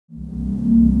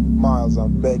Miles,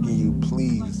 I'm begging you,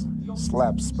 please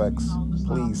slap Specs.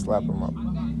 Please slap him up.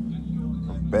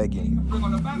 I'm begging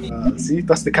you. See,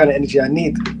 that's the kind of energy I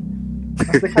need.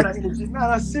 That's the kind of energy.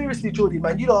 Nah, seriously, Jordy,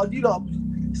 man. You lot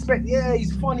expect, yeah,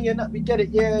 he's funny and that, we get it.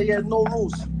 Yeah, no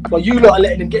rules. But you lot are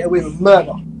letting him get away with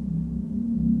murder.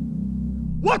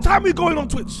 What time are we going on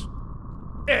Twitch?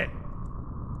 Hey,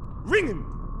 ring him.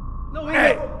 No,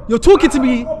 hey. You're talking to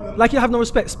me like you have no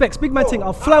respect. Specs, big man thing,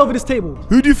 I'll fly over this table.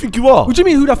 Who do you think you are? What do you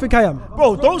mean who do I think I am?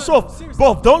 Bro, don't show off.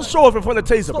 Bro, don't show off in front of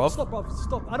Tazer, bro. Stop, bro.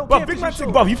 Stop. I don't Bro, care. big man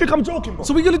thing, bro. You think I'm joking, bro?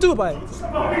 So what are you gonna do about it? Big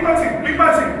man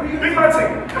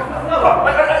thing.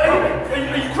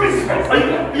 Are you crazy, bro? Are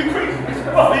you crazy?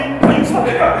 Bro, are you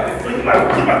fucking mad? Are you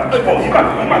mad? Bro, you mad?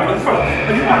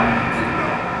 Are you mad?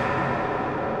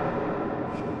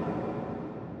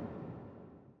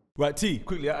 Right, T,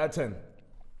 quickly, out of 10.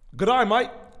 Good eye, mate.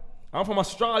 I'm from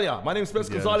Australia. My name's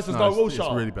Gonzalez and Fearon. It's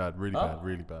really bad, really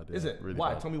bad. Yeah, Is it? Really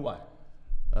Why? bad. Tell me why.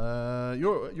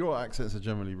 Your accents are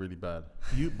generally really bad.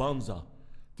 You bonza.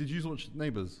 Did you watch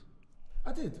Neighbours?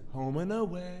 I did. Home and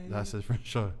away. That's a different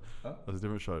show. Huh? That's a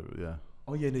different show, yeah.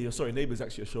 Oh yeah, sorry, Neighbours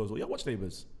actually a show as well. Yeah, watch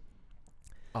Neighbours.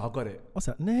 Oh, I got it. What's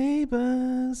that?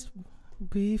 Neighbours,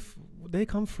 beef, they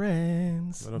come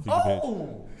friends. I don't think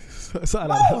Oh! Something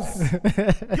like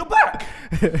that. You're back!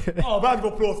 Oh, round of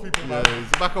applause, people, man. Yeah, he's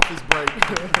back off his break.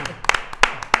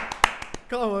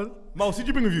 Come on. Miles, who did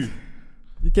you bring with you?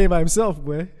 He came by himself,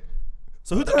 boy.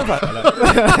 So who did I invite? I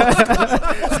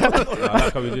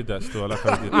like how we did that still. I like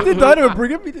how we did He that. did that. I didn't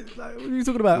bring him. He did, like, what are you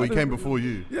talking about? Well, he came before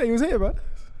you. Yeah, he was here, man.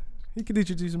 He could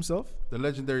introduce himself. The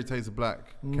legendary Tazer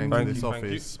Black came to Thank this you,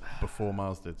 office before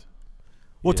Miles did.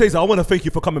 Well, Tazer, I want to thank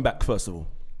you for coming back, first of all.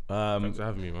 Thanks for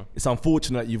having me, man. It's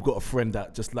unfortunate you've got a friend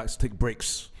that just likes to take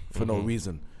breaks for no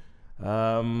reason.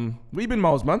 Where you been,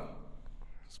 Miles, man?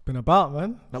 It's been about,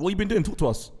 man. Like, what you been doing? Talk to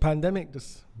us. Pandemic,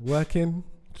 just working,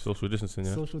 Social distancing,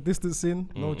 yeah. social distancing,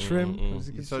 no trim. As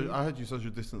you can see. So I heard you social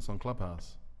distance on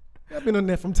Clubhouse. Yeah, I've been on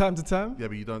there from time to time. Yeah,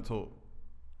 but you don't talk.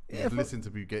 You Yeah, just listen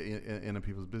to people get in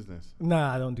people's business.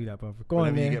 Nah, I don't do that, brother. Go on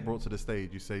Whenever there. you get brought to the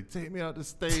stage, you say, "Take me out the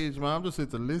stage, man. I'm just here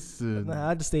to listen." Nah,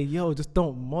 I just say, yo, just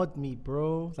don't mod me,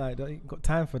 bro. Like, I ain't got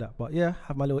time for that. But yeah,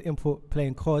 have my little input,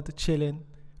 playing COD, chilling,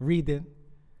 reading.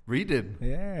 Reading.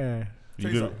 Yeah.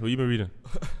 Who you been reading?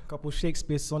 Couple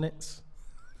Shakespeare sonnets.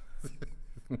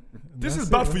 This is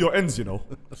bad for your ends, you know.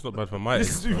 That's not bad for my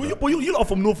This age. is, you lot are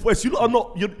from Northwest. You lot are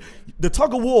not. The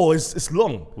tug of war is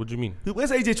long. What do you mean?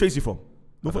 Where's AJ Tracy from?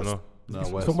 I don't Northwest. know. No,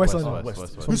 west, from West west, London. west, West.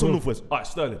 west, Who's west. from Northwest? All right,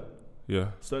 Sterling. Yeah.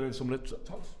 Sterling's from Chance.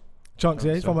 Chance,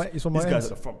 yeah, he's from my These guys ends.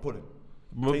 at the front. Put him.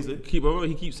 Remember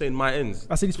he keeps saying my ends.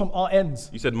 I said he's from our ends.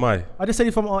 You said my. I just said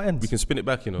he's from our ends. We can spin it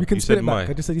back, you know. We can you spin said it my. back.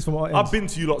 I just said he's from our ends. I've been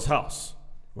to you lot's house,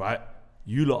 right?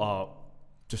 You lot are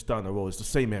just down the road. It's the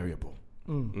same area, bro.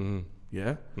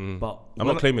 Yeah? But I'm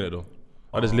not claiming it though.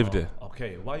 I just live there.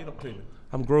 Okay, why are you not claiming?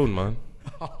 I'm grown, man.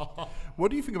 What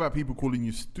do you think about people calling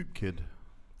you Stoop Kid?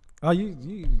 Oh,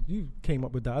 you came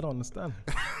up with that. I don't understand.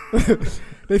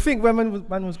 They think when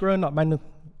man was growing up, man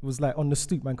was like on the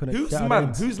stoop, man couldn't Who's get out of man? the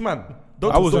ends. Who's man?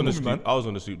 Don't I was don't on the move, stoop. man. I was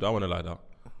on the stoop. I want to lie down.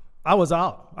 I was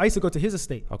out. I used to go to his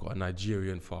estate. I got a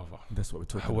Nigerian father. That's what we're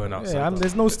talking I went about. outside. Yeah,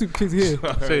 there's no stoop kids here.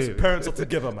 Parents are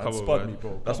together, man. Come on, Spud man. me,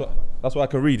 bro. That's what I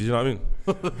can read. You know what I mean?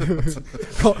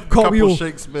 Can't we Couple all?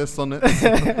 Shakespeare sonnets.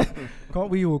 Can't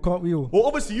we all? Can't we all? Well,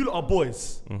 obviously you lot are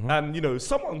boys, and you know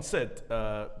someone said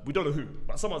we don't know who,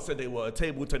 but someone said they were a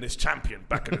table tennis champion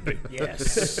back in the day.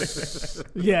 Yes.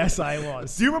 Yes, I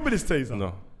was. Do you remember this, Tazer?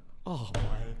 No. Oh my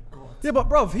god. Yeah, but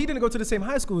bruv, he didn't go to the same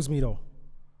high school as me though.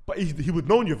 But he would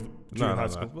known you during No, high no,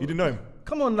 school. no. You didn't know him.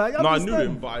 Come on, like No, I knew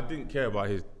him, but I didn't care about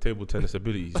his table tennis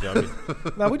abilities. You know what I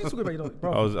mean? Nah, what are you talking about? You know,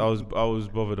 bro. I was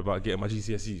bothered about getting my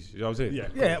GCSEs. You know what I'm saying? Yeah.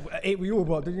 Yeah, ain't we all?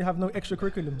 But didn't you have no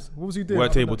extracurriculums? What was you doing? We're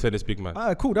other than table that? tennis, big man.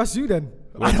 Ah, cool. That's you then.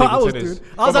 We're I know table I was tennis.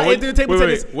 doing. I was out here doing table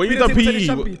tennis. When you being a done table tennis PE,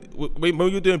 champion. when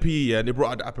you were doing PE, yeah, and they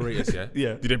brought out the apparatus, yeah?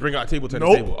 Yeah. Did they bring out a table tennis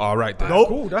Nope. table? All right, then. Nope.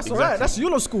 Cool, that's alright. That's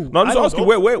your school. No, I'm just I asking,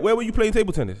 know. where were you playing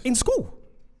table tennis? In school.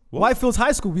 Whitefields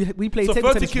High School, we played So table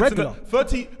 30 tennis kids regular. in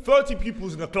a, 30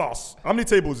 pupils in a class. How many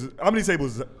tables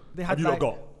They have had you lot like-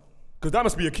 got? Because that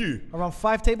must be a queue. Around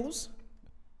 5 tables.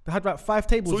 They had about 5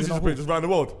 tables So in easy our to play hall. just round the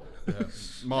world.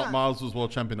 Miles was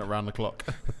world champion at round the clock.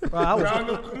 Bro, I was, Round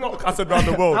the clock. I said round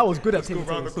the world. I was good at Let's go table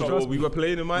round tennis. the clock. Trust What we were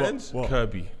playing in my What? ends? What?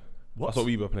 Kirby. What? That's what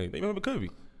we were playing. You remember Kirby?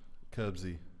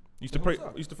 Curbsy. Used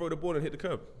to throw the ball and hit the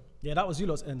curb. Yeah, that was you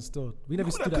lot's end still. We never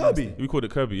You call stood that at Kirby? We called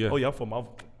it Kirby, yeah. Oh yeah, I'm from Malv.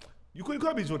 You call it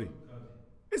Kirby, Jordy?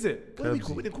 Is it? What do we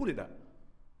call it? We didn't call it that.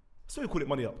 So we call it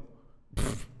money up.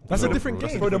 That's a No, different bro,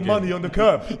 that's game. Throw the money on the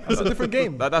curb. That's a different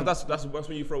game. That's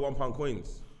when you throw £1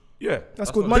 coins. Yeah, That's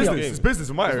good money. Business. It's business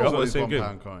in my area. It's Not the always same game.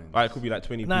 £1 coins. Alright, it could be like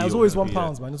 20p. Nah, it was or always whatever,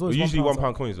 £1, man. It was always usually £1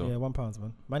 £1 coins though. Yeah, £1,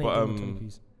 man. Man ain't But, giving me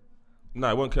 20p's. Nah,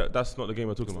 it won't. That's not the game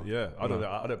we're talking about. Yeah, I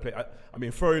don't play. I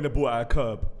mean, throwing the ball at a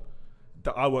curb.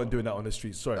 I weren't doing that on the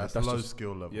street. Sorry, That's low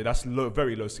skill level. Yeah, that's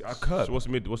very low skill. A curb. So what's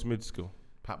mid skill?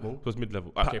 Pat ball. What's mid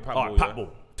level? Okay, pat ball. Pat ball.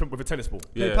 With a tennis ball.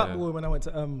 Played pat ball when I went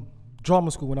to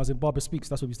drama school when I was in Barbara Speaks.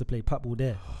 That's what we used to play pat ball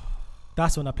there.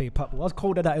 That's when I played pat ball. I was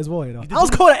cold at that as well. You know, I was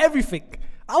cold at everything.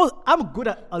 I'm good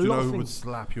at a Do you lot know of who would things.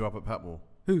 slap you up at pat ball?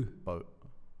 Who? Boat.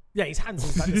 Yeah, his hands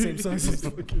is like the same size.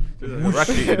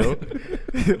 Racket, you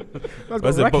know.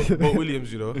 That's a Boat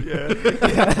Williams, you know. Yeah.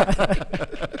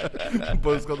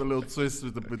 Boat's got the little twist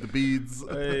with the beads.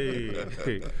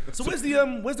 Hey. So where's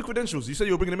the credentials? You said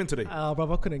you were bringing them in today. Ah,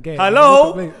 bro, I couldn't get it.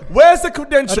 Hello, where's the I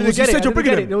credentials? didn't You get it. said you're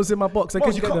bringing It them. was in my box. I Boss,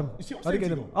 couldn't you get can't- them. you see what I I'm didn't get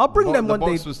saying them. to I'll bring them The one day.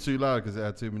 box was too loud because it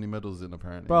had too many medals in,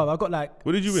 apparently. Bro, I got like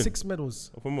What did you win? 6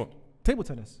 medals. From what? Table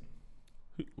tennis.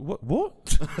 What?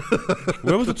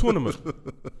 Where was the tournament?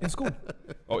 In school.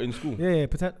 Oh, in school. Yeah.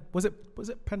 Was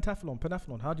it pentathlon?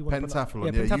 Pentathlon. How do you want to Pentathlon, put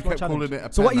that? yeah, you pentathlon kept challenge. calling it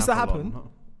a So what used to pentathlon, happen?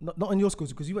 huh? Not in your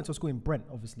schools because you went to a school in Brent,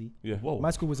 obviously. Yeah. Whoa.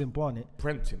 My school was in Barnet.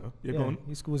 Brent, you know. Yeah, go on.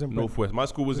 His school was in Brent. Northwest. My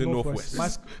school was in Northwest. My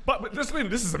But listen,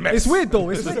 this is a mess. It's weird though.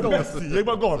 It's weird though. Yeah,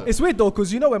 but go on. It's weird though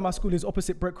because you know where my school is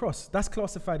opposite Brent Cross. That's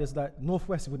classified as like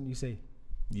Northwest, wouldn't you say?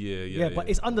 Yeah. But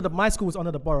it's under my school was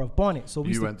under the borough of Barnet. So we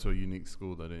used You to, went to a unique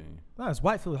school, though, didn't you? no, it's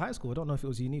Whitefield High School. I don't know if it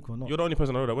was unique or not. You're the only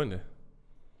person I know that went there.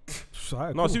 So,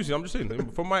 alright, No, cool. seriously, I'm just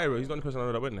saying. From my area, he's the only person I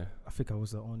know that went there. I think I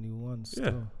was the only one. Still.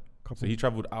 Yeah. So he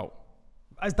travelled out.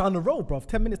 It's down the road, bro.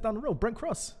 10 minutes down the road, Brent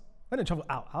Cross. I didn't travel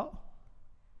out.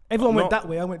 Everyone went No. that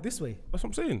way. I went this way. That's what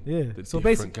I'm saying. Yeah. The So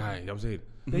different guy. I'm saying.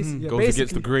 Yeah, Goes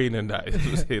against the grain and that.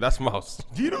 Hey, that's mouse.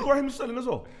 Do you know Raheem Sterling as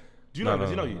well? Do you know him? Does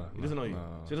he know you? no, He doesn't know you. no.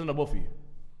 So he doesn't know both of you.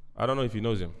 I don't know if he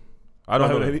knows him. I don't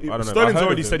know. I don't know. Sterling's I've heard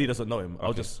already of him. said he doesn't know him.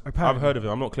 I'll just. I've heard of him.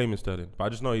 I'm not claiming Sterling, but I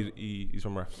just know he's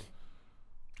from Raf.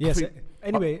 Yes.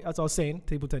 Anyway, as I was saying,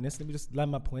 table tennis. Let me just land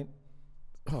my point.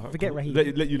 Forget Raheem.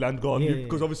 Let you land, go on. Yeah,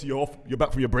 Because obviously you're off. You're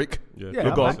back from your break. Yeah, You're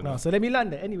I'm gone. back now. So let me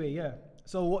land it. Anyway, yeah.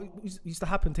 So what used to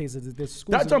happen, Tazer, there's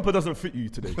schools. That jumper doesn't fit you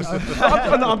today.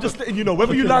 I'm just letting you know,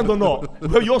 whether you land or not,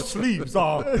 whether your sleeves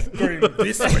are going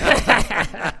this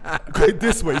way. Going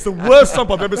this way. It's the worst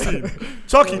jump I've ever seen.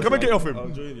 Chucky, come and get off him. I'll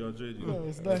join you. No,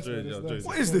 it's nice, man, it's nice.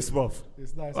 What is this, bruv?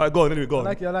 It's nice. All right, go on. Anyway, go on.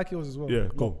 I like yours as well. Yeah,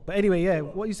 go. But anyway, yeah,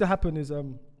 what used to happen is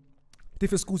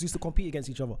different schools used to compete against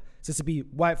each other. So it's to be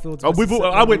Whitefields.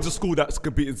 I went to school that's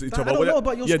competing to each other. I don't know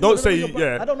about your yeah, school. don't say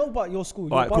I don't know about your school.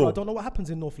 Your Alright, borough, cool. I don't know what happens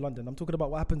in North London. I'm talking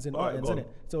about what happens in Alright, Artens, go on. innit?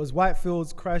 So it was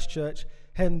Whitefields, Christchurch,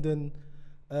 Hendon,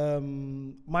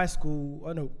 my school,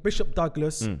 I know Bishop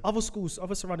Douglas, other schools,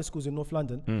 other surrounding schools in North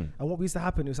London. And what used to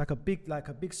happen, it was like a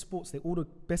big sports day. All the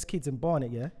best kids in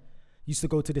Barnet, yeah, used to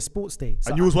go to the sports day. So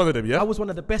And you was one of them, yeah? I was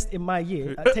one of the best in my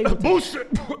year at table tennis.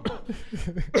 Bullshit.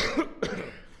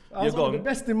 I was one of the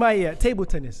best in my year at table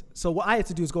tennis. So what I had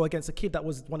to do is go against a kid that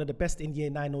was one of the best in year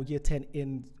 9 or year 10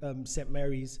 in St.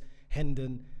 Mary's,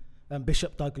 Hendon,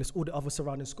 Bishop Douglas, all the other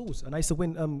surrounding schools. And I used to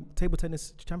win table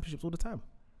tennis championships all the time.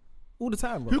 All the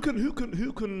time, bro.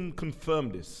 Who can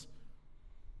confirm this?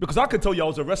 Because I can tell you I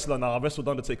was a wrestler now. I wrestled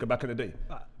Undertaker back in the day.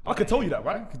 I can tell you that,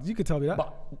 right? You could tell me that.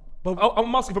 But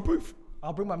I'm asking for proof.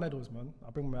 I'll bring my medals, man.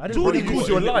 I'll bring my. Jordy calls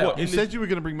you a liar. You said you were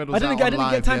going to bring medals I didn't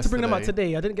out get time to bring them out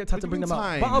today. I didn't get time to bring them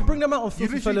out. But I'll bring them out on You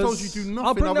literally FilthyFellas. told you do I'll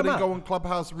nothing bring other them than out. go on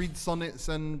Clubhouse, read sonnets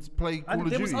and play Call of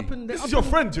Duty. This is your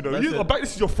friend, you know.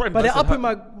 This is your friend. But they're up in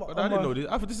my. I didn't know this.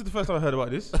 This is the first time I heard about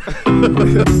this.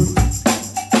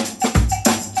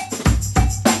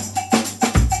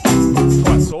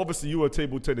 Right, so obviously you were a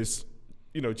table tennis,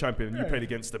 champion. And you played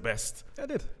against the best. I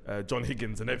did. John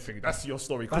Higgins and everything. That's your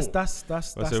story. Cool. That's I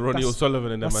said Ronnie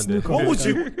O'Sullivan and them man there. What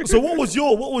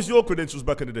was your credentials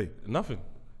back in the day? Nothing.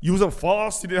 You wasn't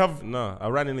fast. You didn't have. Nah, I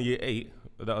ran in the year 8.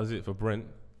 That was it for Brent.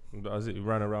 That was it. We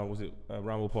ran around. Was it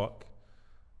Ramble Park?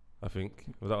 I think.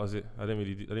 Well, that was it. I didn't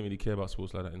really care about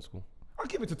sports like that in school. I'll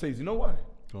give it to Taze. You know why?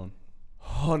 Go on.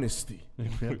 Honesty.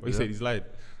 What you said? He's lied.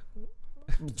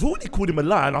 Jordy called him a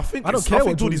liar, and I think I don't care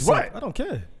what Jordy's Jordy right. said. I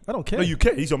don't care. No, you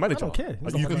care. He's your manager. I don't care.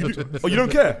 He's You, not my manager. you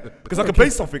don't care? Because I can play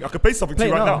something. I can play something to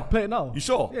you right now. Play it now. You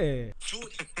sure? Yeah.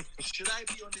 Jordy, should I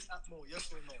be on this app more? Yes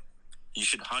or no? You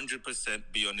should 100%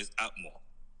 be on this app more.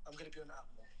 I'm gonna be on the app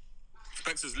more.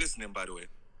 Specs is listening, by the way.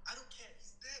 I don't care.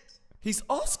 He's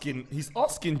dead. He's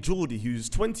asking Jordy, who's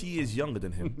 20 years younger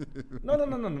than him. No.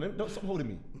 Don't stop holding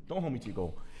me. Don't hold me to your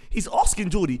goal. He's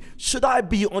asking Jordy, should I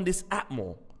be on this app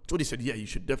more? Jordy said, yeah, you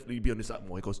should definitely be on this app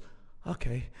more. He goes,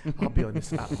 okay, I'll be on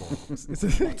this app more.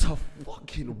 What a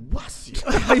fucking wuss.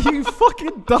 Are you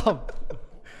fucking dumb?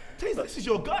 Taser, this is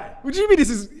your guy. What do you mean this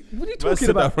is? What are you Man talking said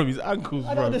about? that from his ankles, I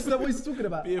don't bro. understand what he's talking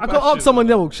about. Be I got passionate, asked someone,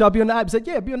 man. yo, should I be on the app? He said,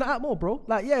 yeah, be on the app more, bro.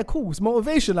 Like, yeah, cool. It's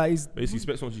motivation. Like, he's. Basically,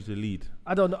 Specs wants you to lead.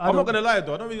 I don't know. I'm not gonna lie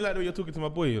though. I don't really like the way you're talking to my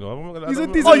boy. You know, I'm not gonna. He's I a-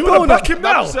 don't- he's Oh, a you want to donut. back him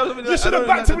now? That's- I You should have don't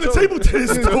backed him really with the like table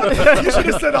tennis talk. You should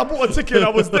have said I bought a ticket and I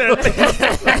was there.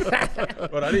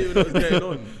 But I didn't even know what was going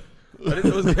on. I didn't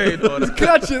know what was going on.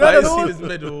 Clutching, I I didn't don't see know. his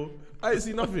medal. I didn't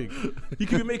see nothing. He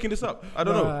could be making this up. I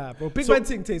don't know. Nah, bro. Big So- man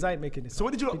thing, Taze. I ain't making this. So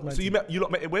what did you? Big man So you thing. met? You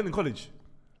lot met when in college?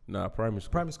 Nah, primary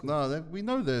school. Primary school. No, we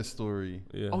know their story.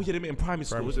 Yeah. Oh yeah, they met in primary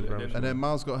school, wasn't it? primary And And then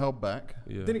Miles got held back.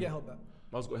 Yeah. Didn't get held back.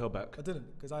 Miles got held back, I didn't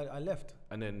because I left.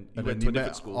 and then you And went then to you a different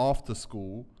met school. after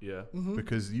school Yeah,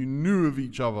 because you knew of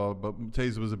each other, but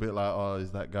Taser was a bit like, oh,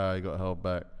 is that guy got held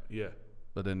back? yeah.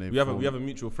 But then they We have a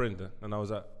mutual friend, and I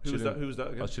was at. Who was chilling- that? Who was that I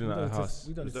again? was chilling at her house.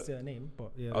 We don't Was need to that- say her name,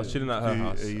 but yeah. I was chilling at her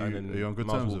house, and then are you on good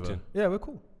Miles terms walked with her? Yeah, we're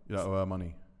cool. You don't owe her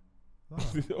money.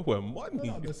 Well, money.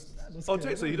 Oh,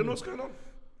 Taser, you don't know what's going on?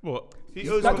 What? He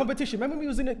owes That on- competition. Remember we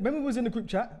was in the group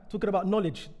chat talking about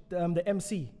knowledge. The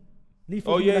MC.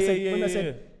 Lethal. Oh, when yeah, I said, yeah, when yeah, I said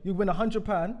yeah. you win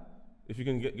 £100 If you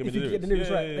can give me if the you lyrics. get the lyrics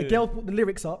Yeah, right. yeah, A yeah. girl put the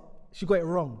lyrics up. She got it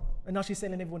wrong, and now she's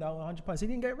selling everyone out £100. So he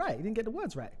didn't get it right. He didn't get the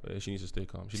words right. Yeah, she needs to stay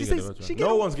calm. She She didn't get says- the words she right. get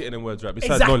No it- one's getting them words right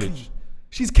besides Exactly. knowledge.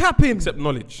 She's capping. Except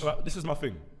knowledge. Right, this is my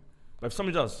thing. If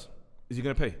somebody does, is he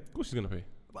gonna pay? Of course she's gonna pay.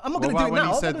 I'm not What gonna do about it when now.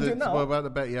 he I'm said not gonna do it that? What now. about the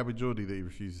bet he had with Geordie that he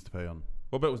refuses to pay on?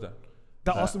 What bet was that?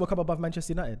 That Arsenal will come above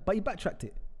Manchester United, but he backtracked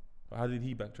it How did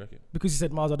he backtrack it? because he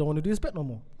said, "Miles, I don't want to do this bet no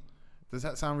more." Does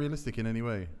that sound realistic in any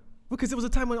way? Because there was a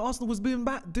time when Arsenal was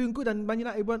doing good and Man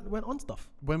United went on stuff.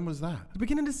 When was that? The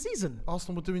beginning of the season.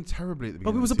 Arsenal were doing terribly at the But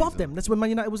beginning. we was of the above season. them. That's when Man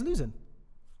United was losing.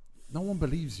 No one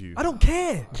believes you. I don't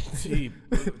care.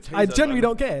 I genuinely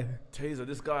don't care. Taser,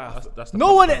 this guy. That's the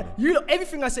No one, problem. you know,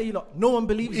 everything I say, you know, no one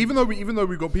believes me. Even though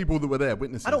we got people that were there,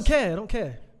 witnesses. I don't care. I don't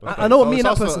care. Okay. I know what Oh, me it's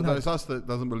and that us person that, no, have. it's us that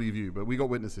doesn't believe you, but we got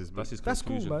witnesses. But That's his That's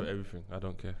cool, conclusion man. for everything. I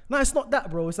don't care. No, it's not that,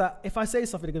 bro. It's that if I say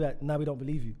something, they're gonna be like, "Nah, we don't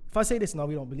believe you." If I say this, "Nah,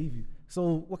 we don't believe you."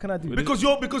 So what can I do?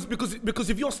 Because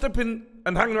if you're stepping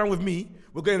and hanging around with me,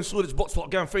 we're going to Shoreditch box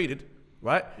lot getting faded,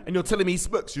 right? And you're telling me,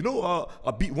 Specs, you know,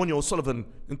 I beat 1-year-old Sullivan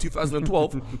in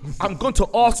 2012. I'm going to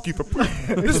ask you for proof.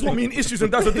 This is what me and Issues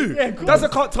and Dazza do. Yeah, of course. Dazza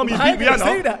can't tell me you I beat ain't gonna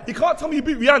say Rihanna. that. He can't tell me you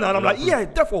beat Rihanna, and I'm like, yeah,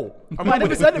 defo. I never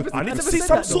with said it. it. I I need to never see said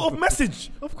some that, sort though. of message.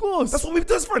 Of course. That's what we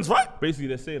do as friends, right? Basically,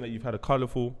 they're saying that you've had a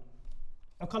colourful.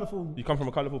 I'm colourful. You come from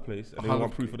a colourful place, and they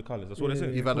want proof of the colours. That's what they're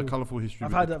saying. you've had a colourful history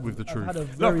with the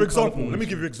truth. Now, for example, let me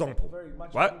give you an example.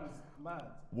 Right?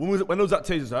 When I was at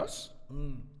Tazer's house,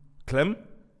 Clem,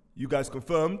 you guys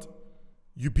confirmed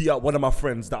you beat out one of my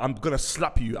friends that I'm gonna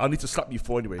slap you. I need to slap you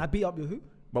for anyway. I beat up your who?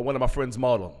 But one of my friends,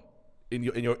 Marlon, in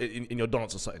your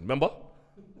dance or something. Remember?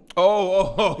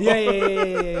 Oh.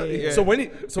 Yeah. So when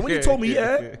he told me,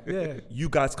 yeah, Yeah. you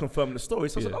guys confirmed the story.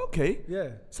 So I was like, okay. Yeah.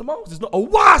 So Miles is not a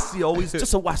wasio, he's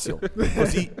just a wasio.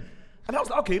 And I was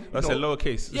like, okay. That's a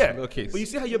lowercase. Yeah. Lowercase. But you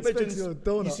see how your Expect your bedrooms,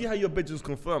 donut. you see how your bedrooms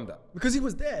confirmed that. Because he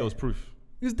was there. There was proof.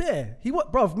 He was there.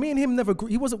 Bruv, me and him never grew.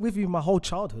 He wasn't with you my whole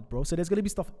childhood, bro. So there's gonna be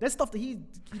stuff. There's stuff that he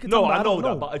can No, tell me I know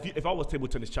don't that. But if I was table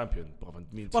tennis champion, brother,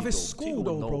 me and But Tito, it's school Tito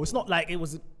though, would bro. know. It's not like it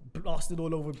was blasted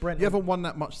all over Brent. You haven't won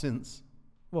that much since.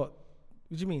 What?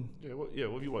 What do you mean? Yeah, what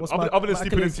have you want? What's Other than my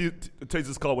sleeping into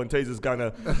Taser's car when Taser's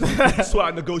gonna sweat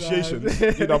out negotiations.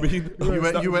 You know what I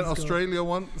mean? You went Australia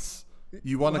once.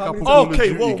 You won a How couple many Call of Okay,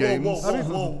 Duty whoa, games.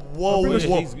 whoa.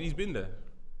 Yeah, he's been there.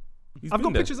 I've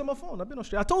got pictures on my phone. I've been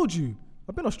Australia. I told you.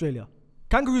 I've been Australia.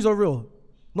 Kangaroos are real.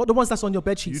 Not the ones that's on your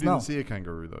bed You sheets didn't now. see a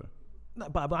kangaroo though. No,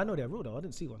 but I know they're real though. I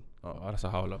didn't see one. Oh, that's a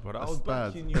howler, bro. That's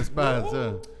bad. That's bad.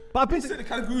 Yeah. But I've been. The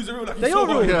kangaroos are real. Like They are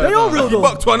real. Yeah, They are real He though.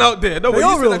 bucked one out there. No, but They you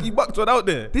are said real. like he bucked one out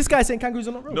there. This guy's saying kangaroos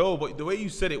are not real. No, but the way you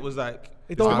said it was like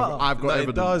It don't matter. I've got No, it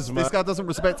evidence. does, This man. guy doesn't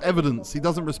respect evidence. He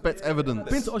doesn't respect evidence.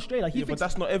 Been to Australia. He Yeah, but thinks.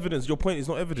 that's not evidence. Your point is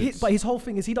not evidence. But his whole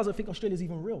thing is he doesn't think Australia's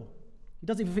even real. He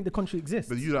doesn't even think the country exists.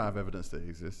 But you don't have evidence that it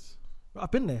exists. I've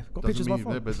been there. Got Doesn't pictures on mean-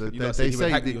 my phone. but You don't say he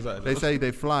went Hackney or something, they though. say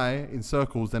they fly in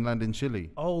circles, then land in Chile.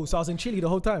 Oh, so I was in Chile the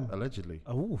whole time. Allegedly.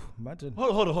 Oh, imagine.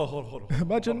 Hold on.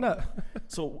 Imagine that.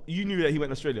 So you knew that he went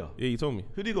to Australia. Yeah, you told me.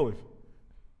 Who did he go with?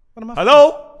 One of my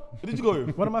Hello? Who did you go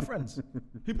with? One of my friends.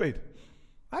 Who paid?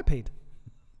 I paid.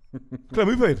 Clem,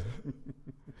 who paid?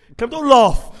 Clem, don't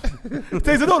laugh.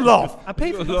 Taser, don't laugh. I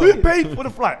paid for Who paid for the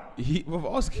flight?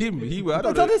 Well, ask him. I I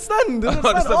don't don't understand. I don't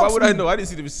understand. Why would I know? I didn't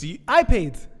see the receipt. I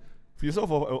paid. For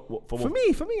yourself or for For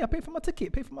me. I paid for my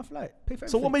ticket, paid for my flight, paid for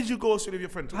So what everything. made you go Australia with your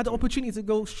friend? I had the opportunity to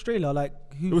go to Australia, like,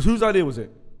 It was whose idea was it?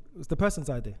 it was the person's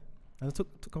idea. And I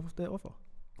took off their offer.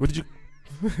 Where did you?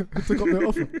 Took off their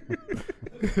offer.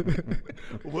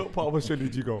 What part of Australia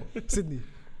did you go? Sydney.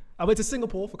 I went to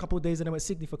Singapore for a couple of days and then went to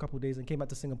Sydney for a couple of days and came back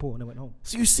to Singapore and then went home.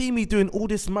 So you see me doing all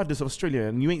this madness of Australia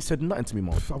and you ain't said nothing to me,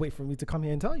 man. I wait for me to come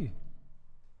here and tell you.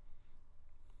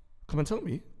 Come and tell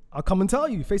me. I'll come and tell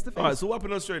you face to face. All right, so what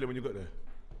happened in Australia when you got there?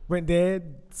 Went there,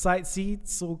 sightseed,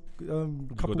 saw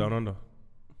Go down under.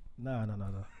 Nah.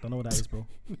 Don't know what that is, bro.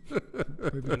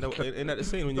 Ain't that the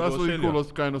same when you That's go what you Australia? call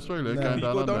us going Australia. Nah. Going You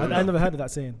down go down under. I never heard of that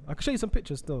saying. I can show you some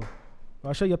pictures still.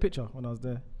 I'll show you a picture when I was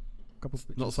there. A couple of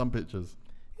pictures. Not some pictures.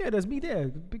 Yeah, there's me there.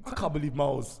 Big I time. can't believe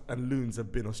Miles and Loons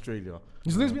have been Australia.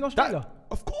 Is Loons been in Australia?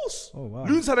 Of course. Oh, wow.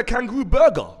 Loons had a kangaroo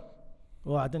burger.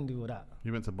 Well, I didn't do all that.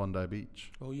 You went to Bondi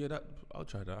Beach. Oh yeah, I'll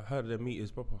try that. I heard their meat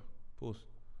is proper. Pause.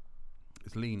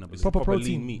 It's lean. It's Proper proper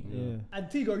protein. lean meat. Yeah. And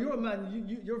Tigo, you're a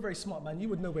man. You're a very smart man. You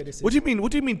would know where this is. What do you mean?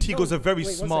 What do you mean Tigo's a very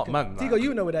Wait, one smart second. man? Tigo,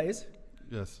 you know where that is?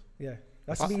 Yes. Yeah.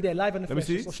 That's me there, live in the Let me flesh.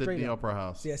 see. It's Australia. Sydney Opera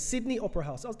House. Yeah, Sydney Opera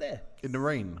House. I was there. In the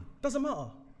rain. Doesn't matter.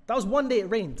 That was one day it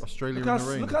rained. Australia Look in how,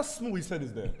 the rain. look how small his head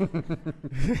is there.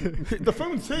 The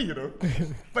phone's here, you know.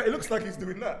 But it looks like he's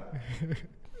doing that.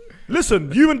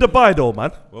 Listen, you in Dubai though,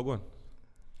 man. Well, go on.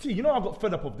 T, you know I got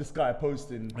fed up of this guy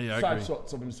posting Yeah, I side agree.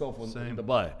 shots of himself in Same.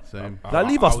 Dubai. Same. Like,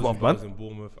 leave us, I man. was in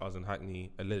Bournemouth. I was in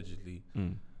Hackney, allegedly.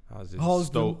 I was in Harlesden.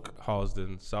 Stoke,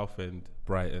 Harlesden, Southend,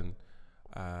 Brighton,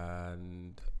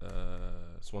 and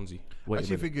Swansea. I Wait a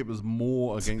actually minute. think it was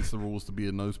more against the rules to be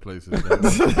in those places than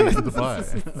in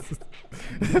Dubai.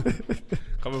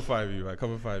 Come and find me, right?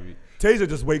 Come and find me. Tazer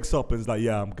just wakes up and is like,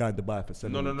 yeah, I'm going to Dubai for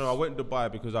 7 No. weeks. I went to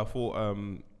Dubai because I thought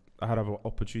I had an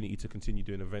opportunity to continue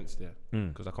doing events there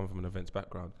because I come from an events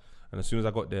background. And as soon as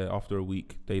I got there, after a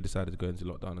week, they decided to go into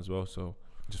lockdown as well. So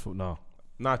Just thought, nah.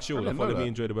 chill. I didn't thought know let me that.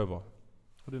 enjoy the weather.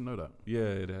 I didn't know that.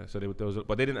 Yeah. So there was,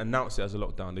 but they didn't announce it as a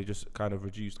lockdown. They just kind of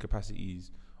reduced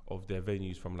capacities of their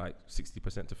venues from like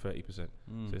 60% to 30%. So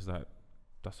it's like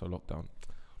that's a lockdown.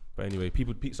 But anyway,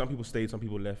 some people stayed, some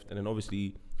people left, and then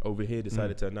obviously over here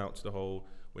decided to announce the whole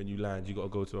when you land you got to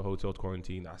go to a hotel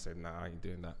quarantine. I said nah, I ain't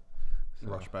doing that. So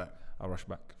Rush back. I rushed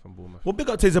back from Bournemouth. Well, big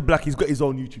up Tazer Black. He's got his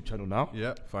own YouTube channel now.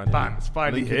 Yeah. Finally, Bam, it's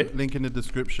finally here. Link in the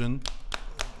description.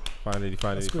 finally.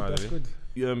 That's good.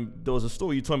 There was a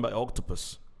story you told me about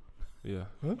octopus. Yeah.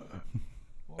 Huh?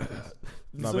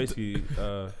 No, basically,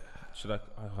 should I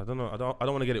don't know. I don't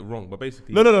want to get it wrong, but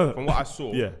basically, No. From what I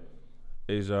saw, Yeah.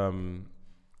 is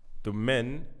the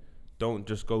men don't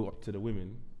just go up to the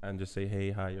women and just say,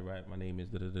 "Hey, hi, you're right. My name is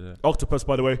da da da," Octopus,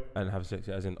 by the way. and have sex,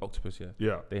 as in octopus. Yeah.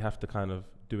 Yeah. They have to kind of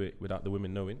do it without the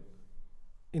women knowing.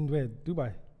 In where?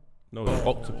 Dubai. No, it's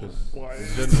octopus. In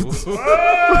general.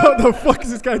 What the fuck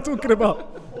is this guy talking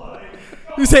about?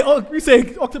 You say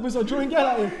octopus are drawing gal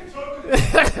at him.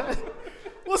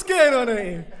 What's going on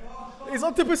here? Is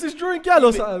octopus drawing gal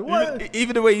or something? What?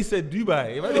 Even the way he said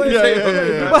Dubai.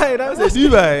 Dubai, that was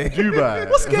Dubai. Dubai.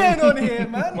 What's going on here,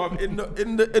 man? Bruv,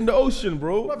 in the ocean,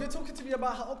 bro. Bruv, you're talking to me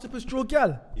about how octopus draw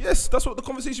gal. Yes, that's what the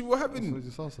conversation we were What having. is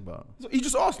this asked about? He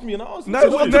just asked me and I asked him. No, So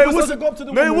it what? wasn't, go up to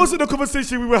the no, it woman. wasn't the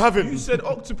conversation we were having. You said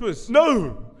octopus.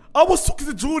 No. I was talking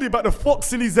to Jordy about the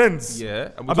fox in his ends.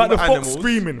 Yeah. and we're About the talking fox animals.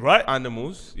 screaming, right?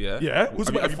 Animals, yeah. Yeah, Have who's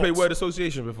you, about have the you played fox? word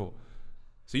association before?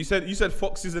 So you said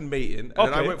foxes and mating, and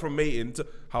then I Okay. went from mating to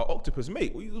how octopus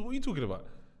mate. What are you talking about?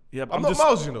 Yeah, but I'm not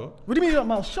Miles, you know. What do you mean you're not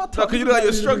Miles? Shut No, up. because you look like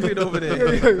you're struggling over there. You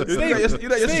look like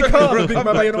you're Stay struggling, calm, bro. big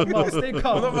man. You're not Miles. Stay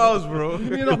calm. I'm not Miles, bro.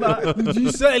 You're not Miles.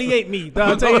 You certainly ain't me.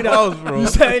 I'll tell you that. Miles, bro. You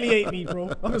certainly ain't me,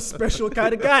 bro. I'm a special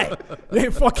kind of guy. You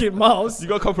ain't fucking Miles. You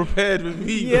gotta come prepared with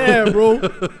me. Yeah, bro. You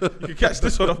can catch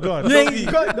this one off guard. Yeah, Don't you leave.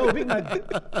 can't. No, big man. Put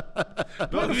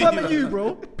the thumb at you,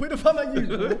 bro. Put the thumb at you,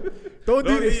 bro. Don't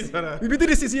do Don't this. leave, brother. We've been doing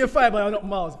this since year 5, but I'm not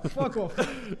Miles. Fuck off.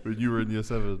 When you were in year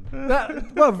 7.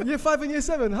 That, bruv, year 5 and year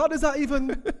 7. How does that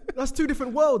even? That's 2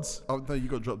 different worlds. Oh no, you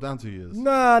got dropped down 2 years.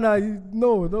 Nah,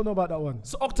 no, don't know about that one.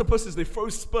 So octopuses, they throw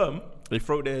sperm. They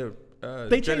throw their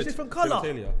They change different colour.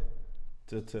 genitalia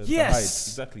to Yes. hide,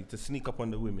 exactly, to sneak up on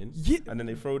the women. Ye- And then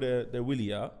they throw their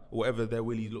willy out, or whatever their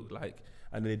willy look like,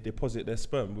 and they deposit their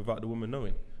sperm without the woman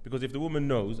knowing. Because if the woman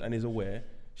knows and is aware,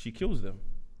 she kills them.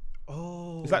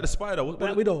 Oh. It's like the spider.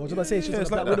 Black Widow. I was about to say, she's got it's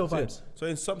Black like Widow that, yeah. vibes. So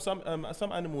in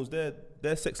some animals,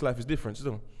 their sex life is different. You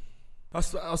know?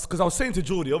 That's because I was saying to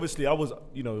Jordy, obviously, I was,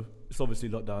 it's obviously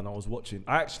lockdown. I was watching.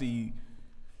 I've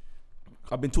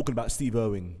been talking about Steve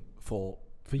Irwin for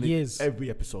years. every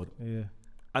episode. Yeah.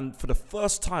 And for the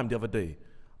first time the other day,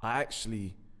 I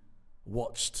actually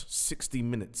watched 60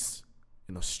 Minutes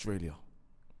in Australia.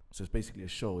 So it's basically a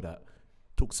show that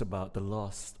talks about the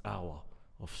last hour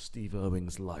of Steve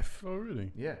Irwin's life. Oh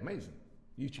really? Yeah, amazing.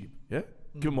 YouTube, yeah?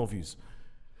 Give more views.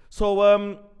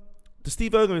 So the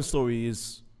Steve Irwin story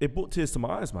it brought tears to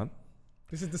my eyes, man.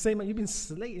 This is the same man. You've been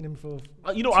slating him for.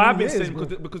 You know, I have been years,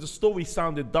 saying because the story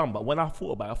sounded dumb, but when I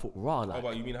thought about it, I thought, raw, Oh, like.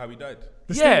 but you mean how he died?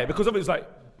 Yeah, because of it, it's like,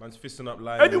 Man's fisting up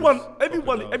lions.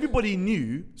 everybody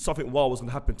knew something wild was going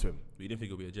to happen to him. But you didn't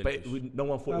think it would be a But jellyfish? no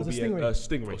one thought it would was be a a Oh,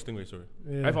 stingray. stingray, sorry.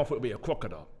 Yeah. Everyone thought it would be a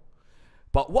crocodile.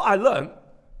 But what I learned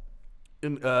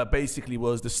basically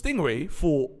was the stingray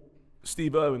thought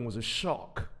Steve Irwin was a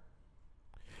shark.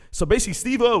 So basically,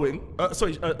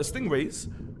 stingrays,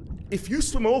 if you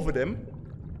swim over them,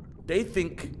 they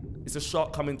think it's a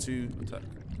shark coming to attack,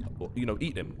 or,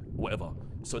 eat them, or whatever.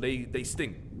 So they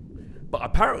sting. But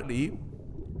apparently,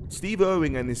 Steve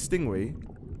Irwin and his stingray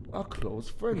are close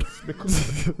friends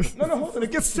because no, hold on,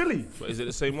 it gets silly. But is it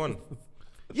the same one?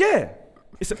 Yeah,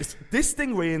 it's this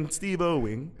stingray and Steve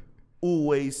Irwin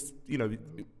always,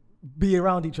 Be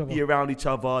around each other. be around each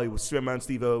other. He would swim around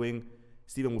Steve Irwin.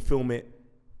 Steven would film it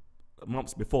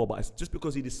months before, but it's just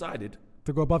because he decided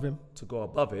To go above him. to go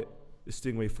above it, the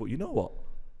stingray thought, you know what?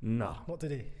 Nah, Not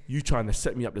today. you trying to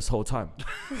set me up this whole time.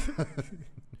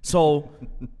 So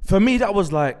for me, that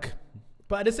was like,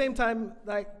 But at the same time,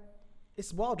 like,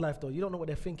 it's wildlife though. You don't know what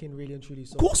they're thinking really and truly.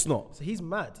 So, of course not. so he's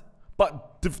mad.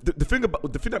 But the thing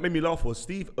that made me laugh was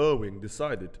Steve Irwin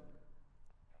decided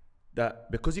that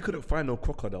because he couldn't find no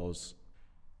crocodiles,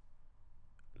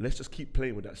 let's just keep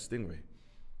playing with that stingray.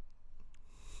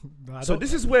 No, I So don't-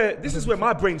 this is where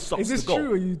my brain stops is this to go.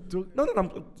 true? Or you No.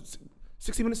 I'm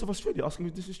 60 Minutes of Australia asking me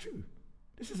if this is true.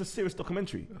 This is a serious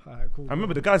documentary. Alright, cool. I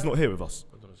remember the guy's not here with us.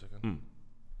 Hold on a second.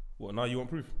 What, now you want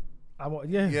proof?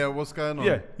 Yeah, what's going on?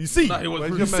 Yeah, you see, Nah, he was Where's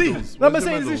proof. your see. medals? No, I'm Where's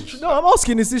your saying, is this medals? true? No, I'm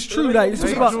asking, is this true? Like, it's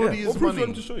just Hey, about Geordie What is proof do you want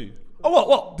money. to show you? Oh,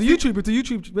 what? the YouTube.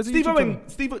 Where's the Steve YouTube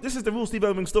Irwin. This is the real Steve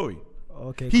Irwin story. channel?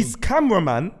 Okay, His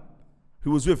cameraman, who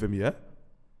was with him, yeah?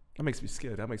 That makes me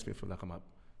scared. That makes me feel like I'm up.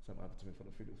 Something happened to me for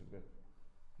the figures again.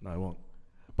 No, I won't.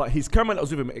 But his cameraman that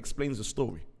was with him explains the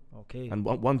story. cool. Okay. And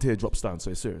one tear drops down, so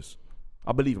it's serious.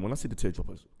 I believe him. When I see the tear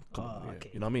droppers,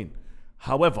 okay. you know what I mean?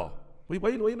 However, why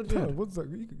you not Tell, doing? what's that?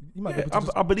 You might be Yeah, able to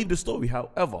just- I believe the story.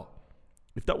 However,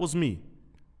 if that was me,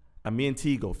 and me and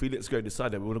Tigo, Felix Gray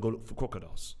decided we want to go look for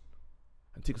crocodiles,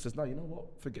 and Tigo says, "No, you know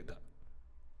what? Forget that.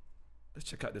 Let's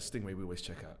check out the stingray we always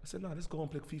check out." I said, "No, let's go and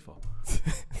play FIFA."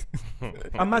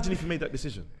 Imagine if he made that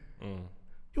decision.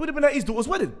 He would have been at his daughter's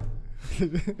wedding.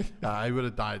 Nah, he would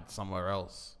have died somewhere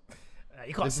else.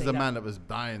 you can't This say is a that. man that was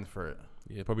dying for it.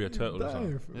 Yeah, probably a turtle or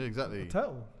something. Yeah, exactly.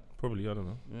 Turtle. Probably, I don't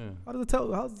know. Yeah. How does a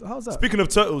turtle? How's that? Speaking of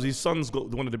turtles, his son's got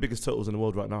one of the biggest turtles in the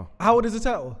world right now. How old is the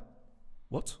turtle?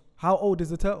 What? How old is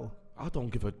the turtle? I don't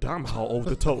give a damn how old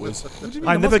the turtle is. do you mean?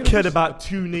 I I'm never asking a cared question. about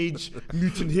teenage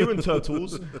mutant hero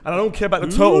turtles, and I don't care about the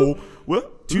turtle.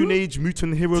 What? Teenage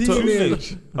mutant hero turtles?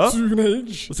 Teenage. Huh?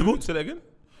 Teenage. What's it called? Say that again?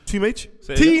 Teenage?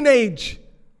 Say it again. Teenage.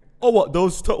 Oh, what?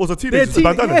 Those turtles are They're teenagers with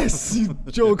bandanas? yes, you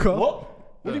joker. What?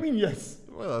 What do you mean yes?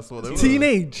 Well, that's what they were.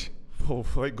 Teenage. Oh,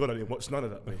 thank God I didn't watch none of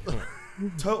that, mate.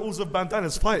 Turtles with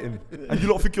bandanas fighting, and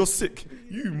you lot think you're sick.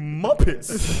 You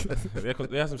muppets.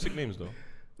 They have some sick names though.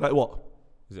 Like what?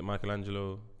 Is it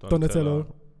Michelangelo, Donatello.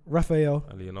 Raphael.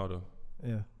 and Leonardo?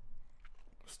 Yeah.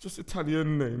 It's just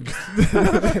Italian names.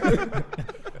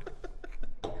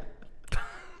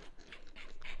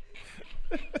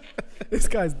 This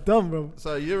guy's dumb, bro.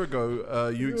 So a year ago,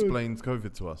 you explained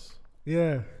COVID to us.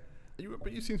 Yeah.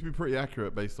 But you seem to be pretty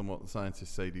accurate based on what the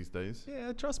scientists say these days.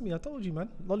 Yeah, trust me, I told you, man.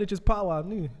 Knowledge is power. I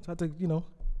knew. So I had to,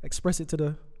 express it to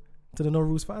the No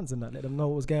Rules fans and that, let them know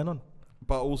what was going on.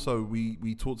 But also,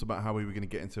 we talked about how we were going to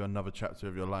get into another chapter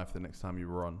of your life the next time you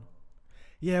were on.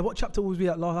 Yeah, what chapter was we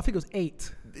at last? I think it was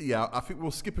 8. Yeah, I think we'll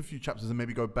skip a few chapters and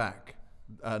maybe go back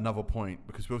at another point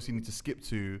because we obviously need to skip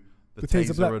to the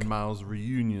Tazer Tazer Black. and Miles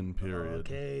reunion period.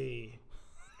 Okay.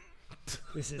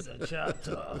 This is a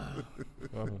chapter.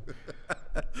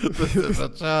 This is a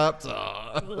chapter.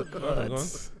 Oh, Go on.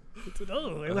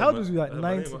 God. How was we like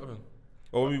 19?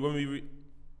 Or when we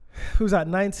Who was that,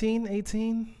 19,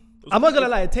 18? I'm not gonna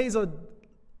lie, Taser,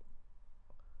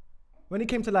 when it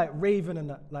came to like Raven and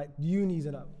that, like unis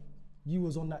and that, you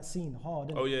was on that scene hard.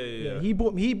 Innit? Oh, yeah. He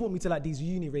brought me to like these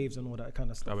uni raves and all that kind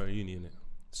of I stuff. went to uni in it.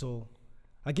 So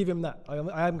I give him that.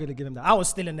 I am gonna give him that. I was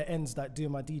still in the ends, like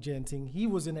doing my DJing thing. He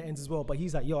was in the ends as well, but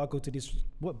he's like, yo, I go to this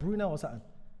Brunel or something.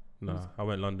 Nah, I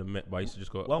went London Met, but I used to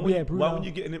just go. Why Yeah, wouldn't Bruno. you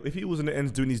get in it, if he was in the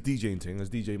ends doing his DJing thing as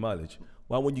DJ mileage?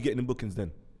 Why wouldn't you get in the bookings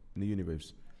then in the uni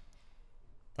raves?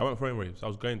 I went for raves. I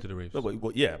was going to the raves. No,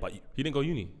 but yeah, but He didn't go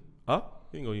uni. huh?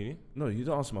 He didn't go uni. No, you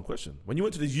don't answer my question. When you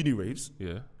went to the uni raves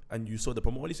Yeah. and you saw the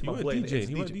promo, You weren't DJing.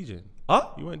 You weren't DJing. Huh?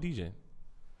 You weren't DJing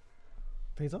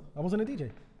Taser? I wasn't a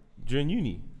DJ. during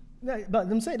uni. Yeah, but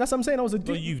I'm saying that's what I'm saying. I was a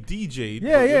So you DJ'd.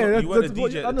 Yeah, but yeah, You weren't a that's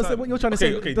what- DJ I at the understand time. what you're trying to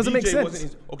say. Okay, Doesn't make DJ sense.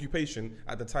 wasn't his occupation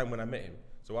at the time when I met him.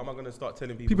 So why am I gonna start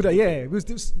telling people that it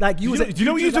was like you was. Do you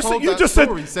know what you just said? told You that just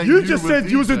story said saying you you just were said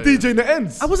you was a DJ. DJ in the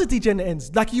ends. I was a DJ in the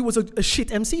ends. Like you was a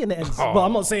shit MC in the ends. But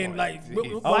I'm not saying like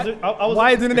I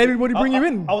why didn't everybody bring you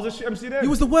in? I was a shit MC there. You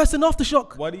was the worst in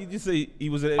Aftershock. Why did you just say he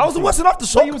was? I was the worst in So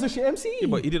Aftershock. you was a shit MC. Yeah,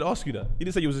 but he didn't ask you that. He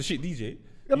didn't say he was a shit DJ.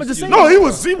 I'm just saying. No, he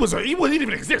didn't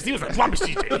even exist. He was a rubbish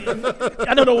DJ.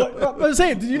 I don't know what I'm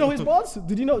saying. Did you know his bars?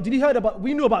 Did you heard about?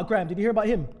 We knew about Graham. Did you hear about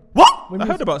him? What? I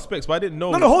heard about Specs, but I didn't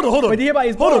know. No, hold on. But did you hear about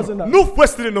his Hold bars on. and that?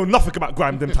 Northwest didn't know nothing about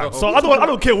Graham them times. So I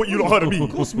don't care what you lot heard of me.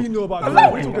 Of course we knew about Graham.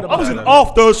 What are you talking about? I was in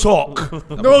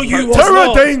Aftershock. No, you was Terror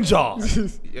not.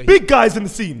 Danger. Big guys in the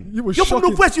scene. You were You're from shocking.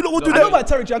 Northwest. You lot will do I that. know about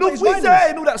Terror Danger. I got his Northwest vinyls.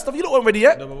 and all that stuff. You lot weren't ready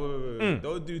yet. No, but wait.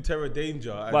 Don't do Terror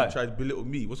Danger and Why? try to belittle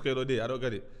me. What's going on there? I don't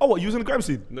get it. Oh, what? You was in the Graham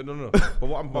scene? No. But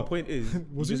my point is,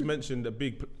 you just mentioned a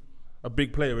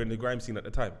big player in the grime scene at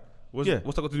the time. What's that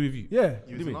got to do with you? Yeah.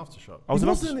 He was in Aftershock. I was He in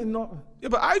wasn't Aftershock. in not. Yeah,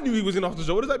 but I knew he was in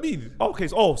Aftershock. What does that mean? Okay,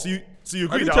 so you I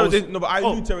agree knew that Terror I was... Danger, but I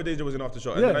knew Terror Danger was in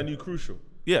Aftershock, and Yeah. then I knew Crucial.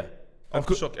 Yeah.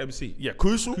 Aftershock MC. Yeah,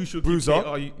 Crucial, Bruiser, TK, you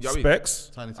know what I mean?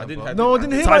 Specs. Tiny I Temper. didn't have. No, I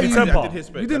didn't hear Tiny about you. Temper. I didn't hear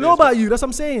Specs. You didn't know about you. That's what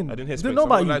I'm saying. I didn't hear You Specs. didn't know I'm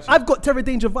about not you. gonna lie to you. I've got Terror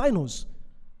Danger vinyls.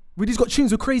 We just got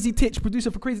tunes with Crazy Titch,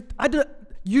 producer for Crazy.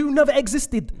 You never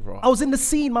existed. Bro. I was in the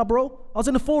scene, my bro. I was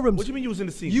in the forums. What do you mean you was in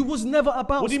the scene? You was never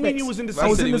about. What do you mean Specs. you was in the I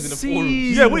was scene? in He the was in the forums.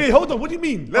 scene. Yeah, wait, hold on. What do you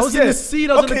mean? I was in the scene.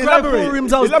 I was in the grime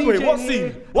forums. I was elaborate. DJing What here.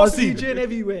 scene? I What was scene? DJing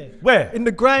everywhere. Where? In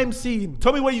the grime scene.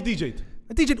 Tell me where you DJ'd.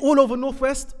 I DJed all over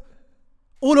Northwest.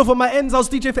 All over my ends. I was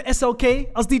DJing for SLK.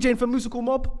 I was DJing for Musical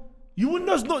Mob. You would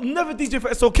never DJ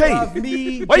for SOK.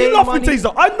 Me, Why are you J laughing, Money.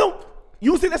 Tazer? I know.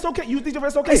 You was in SOK. You was DJ for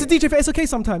SOK. I used to DJ for SLK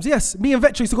sometimes, yes. Me and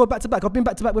Vetra used to go back to back. I've been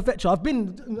back to back with Vetra. I've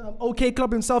been OK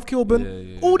Club in South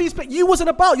Kilburn. All these you wasn't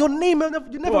about. Your name,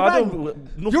 you never rang.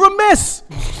 You're a mess.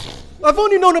 I've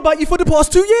only known about you for the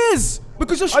past 2 years.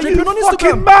 Because you're Are you stripping on Instagram.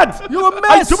 fucking mad? You're a Do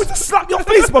mess. you want me to slap your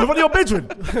face, bro, in front of your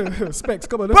bedroom? Specs,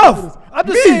 come on. Bruv, I'm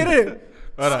just me. saying it.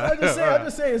 I'm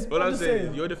just saying. What I'm just saying,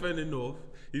 saying. you're defending North.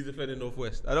 He's defending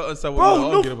Northwest. I don't understand what Bro,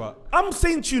 you're arguing about. I'm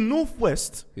saying to you,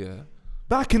 Northwest, Yeah.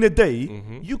 back in the day,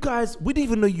 you guys, we didn't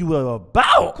even know you were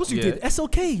about. Of course you Yeah. did.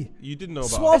 SLK. You didn't know about.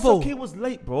 Suave. SOK was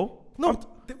late, bro. No,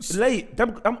 Late.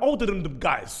 I'm older than them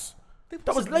guys.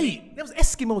 That was late. There was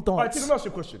Eskimo All right, dance. take me ask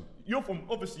you a question. You're from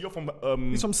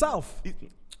He's from South.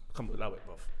 Come on, allow it,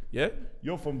 bro. Yeah?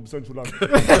 You're from Central London.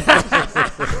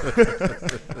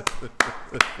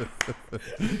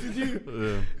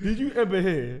 Did you ever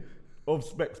hear of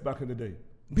Specs back in the day?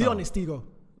 Be honest, Tigo.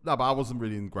 No, but I wasn't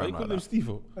really in Why grime you like call him that.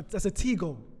 Steve-O? That's a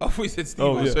Tigo. I thought you said Steve.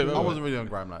 Oh, yeah. I wasn't really on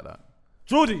grime like that.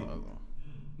 Geordie.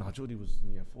 Nah, Geordie was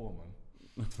in year 4,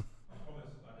 man.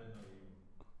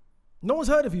 No one's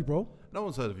heard of you, bro. No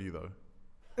one's heard of you though.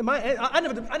 I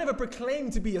never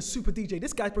proclaimed to be a super DJ.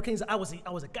 This guy proclaims that I was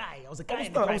a guy. I was a guy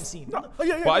in the grime scene. Oh,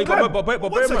 yeah. But Clem. but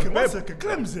one bear in second, mind- one second.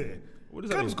 Clem's here. What does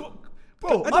that Clem's mean? got...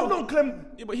 Bro, I've known Clem...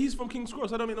 Yeah, but he's from King's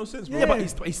Cross. That don't make no sense, bro. Yeah, but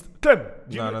he's Clem.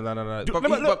 do you- No. do- But,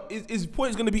 let me- but his point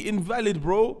is going to be invalid,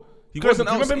 bro. He Clem, wasn't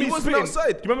do you remember outside. me He wasn't spitting?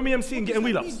 outside. Do you remember me emceeing getting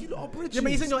wheel ups? Yeah,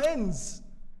 but he's in your ends.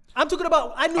 I'm talking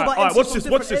about. I knew about. Alright, MCs watch from this,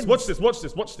 different watch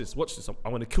ends. this.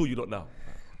 I'm gonna kill you lot now.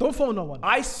 Don't phone no one.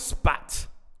 I spat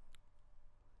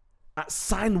at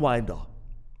Signwinder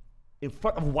in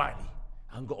front of Wiley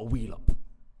and got a wheel up.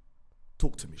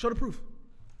 Talk to me. Show the proof.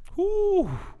 Ooh.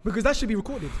 Because that should be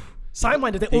recorded.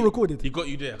 Signminder, they're all recorded. He got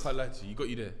you there. I can't lie to you. He got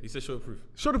you there. He said show proof.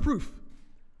 Show the proof.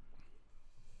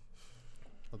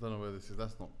 I don't know where this is.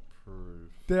 That's not proof.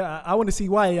 I want to see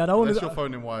Wiley. I don't Unless you're want.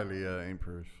 phoning Wiley, ain't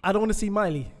proof. I don't want to see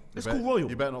Miley. Let's You call bet- Royal.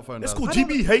 You better not phone Let's that. call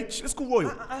GBH. Let's call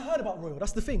Royal. I heard about Royal.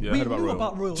 That's the thing. Yeah, I we heard about knew Royal.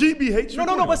 about Royal. GBH.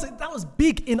 No. But that was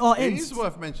big in our It ends. is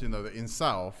worth mentioning though that in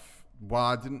South,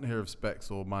 while I didn't hear of Specs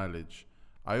or Mileage,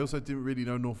 I also didn't really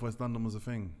know Northwest London was a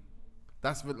thing.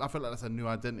 I feel like that's a new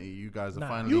identity. You guys are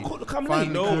finally, You could come late.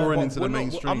 finally No, pouring but into the we're not-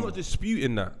 mainstream. I'm not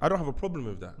disputing that. I don't have a problem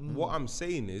with that. What I'm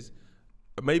saying is,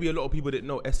 maybe a lot of people didn't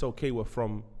know SOK were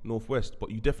from Northwest,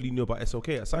 but you definitely knew about SOK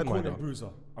at I'm calling Sidewinder. Bruiser.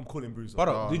 I'm calling Bruiser. Hold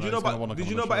Oh, on. Did no, you know he's gonna about? wanna Did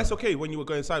come you on know the about show. SOK when you were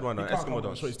going Sidewinder at Eskimo I'm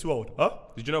Dance? sure he's too old. Huh?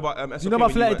 Did you know about SOK? Do you know about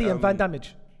when you Flirty were, and Van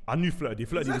Damage? I knew Flirty.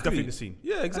 Flirty was definitely in the scene.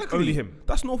 Yeah, exactly. Only him.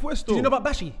 That's Northwest. Do you though. know about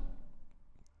Bashi?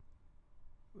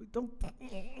 Don't.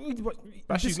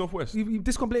 Bashi's Northwest. You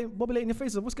discombobulating your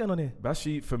face. What's going on here?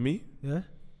 Bashi, for me, Yeah.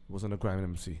 wasn't a grime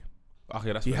MC.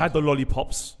 Okay, that's He fair. had the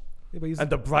lollipops Yeah, but he's- and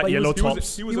the bright but he yellow was- he was-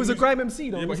 tops. He was a grime MC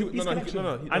though. Yeah, but He he, was no, no, East no,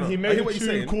 Connection. no, And he I made hear a what you're tune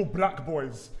saying. called Black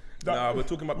Boys. That- Nah, we're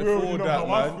talking about We already before know that,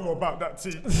 how I man. feel about that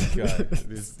team.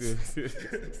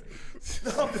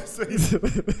 I'm just saying.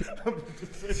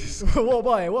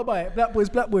 What about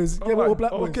it? Black boys. Yeah, Alright,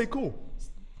 Black boys. okay, cool.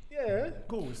 Yeah, Yeah.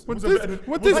 Cool. When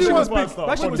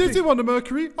Dizzy won the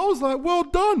Mercury, I was like, well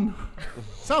done.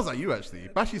 Sounds like you, actually.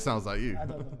 Bashi sounds like you. I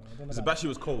don't know. So Bashi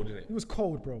was cold, didn't it? It was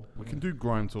cold, bro. We can do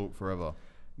grime talk forever.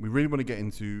 We really want to get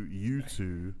into you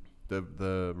two,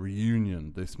 the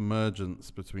reunion, this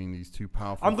mergence between these two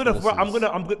powerful I'm gonna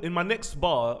forces. in my next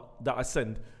bar that I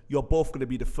send, you're both gonna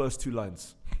be the first 2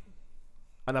 lines.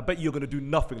 And I bet you're gonna do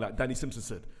nothing like Danny Simpson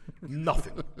said.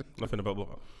 Nothing. Nothing about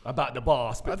what? About the bar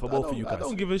I spit for both of you guys. I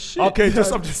don't give a shit. Okay,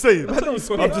 I'm just saying. I don't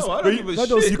give a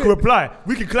shit. You can reply.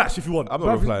 We can clash if you want. I'm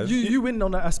not replying. You win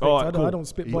on that aspect. Alright, I don't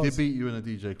spit He bars. did beat you in a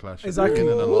DJ clash. Exactly. In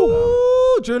a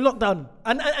lockdown. Ooh, during lockdown.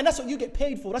 And that's what you get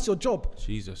paid for. That's your job.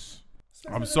 Jesus.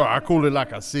 I'm sorry, I call it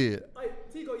like I see it.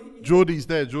 Geordie's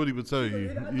there. Geordie would tell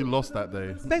you. You lost that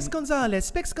day. Specs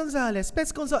Gonzalez.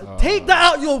 Take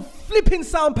that out your flipping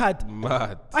sound pad.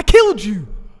 Mad. I killed you.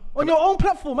 On your own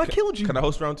platform, I killed you. Can I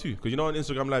host round 2? Because you know on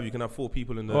Instagram Live you can have 4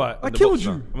 people in the. Alright. in I the killed box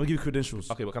you. now. I'm gonna give you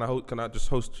credentials. Okay, but can I just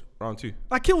host round 2?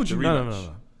 I killed you.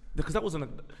 No. Because that was an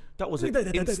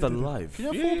Insta live.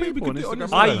 Can you have 4 people on on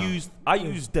Instagram? I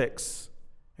used Dex,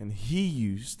 and he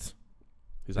used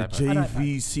His the iPad.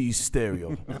 JVC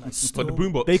stereo. But the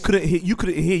boombox. They couldn't hear. You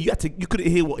couldn't hear. You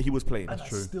couldn't hear what he was playing. And I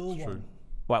still won.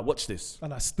 Right, watch this.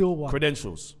 And I still won.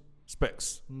 Credentials,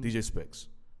 Specs, DJ Specs,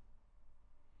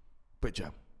 Brit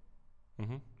Jam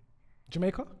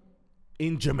Jamaica?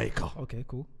 in Jamaica. Okay,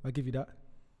 cool. I'll give you that.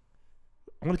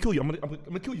 I'm gonna kill you. I'm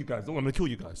gonna kill you guys. I'm gonna kill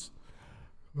you guys.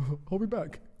 Hold me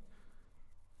back.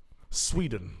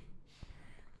 Sweden,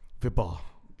 Vibar.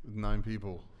 9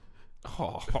 people.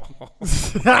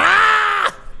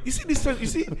 You see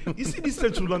these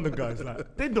Central London guys,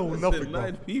 like they know nothing.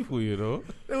 9 people, you know.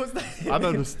 I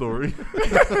know the story.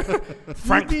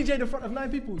 Frank. You DJ'd in front of 9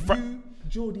 people. You,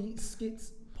 Geordie,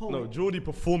 Skits, Paul. No, Geordie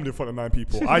performed in front of 9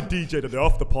 people. I DJ'd at the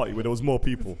after party where there was more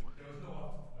people.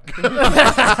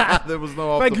 There was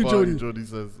no after Thank you, party, Geordie. Geordie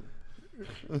says.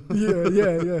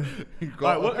 Anyway, what you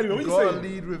Got to saying?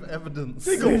 lead with evidence.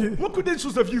 Digo, what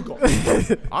credentials have you got?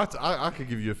 I could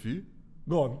give you a few.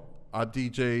 Go on. I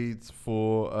DJ'd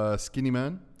for Skinny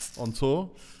Man on tour.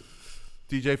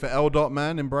 DJ for L. Dot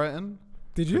Man in Brighton.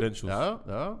 Did you? Credentials.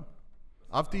 Yeah.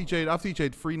 I've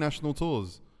DJ'd 3 national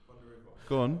tours.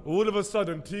 Go on. All of a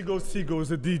sudden, Tigo is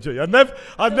a DJ. I've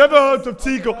never heard of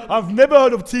Tigo. I've never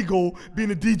heard of Tigo being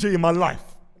a DJ in my life.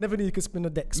 Never knew you could spin the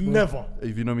decks. Bro. Never.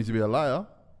 If you know me to be a liar.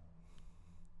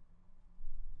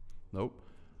 Nope.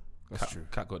 That's true.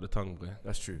 Cat got the tongue, boy.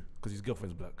 That's true. Because his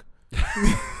girlfriend's black.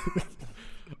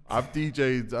 I've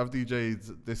DJ'd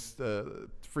this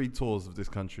 3 tours of this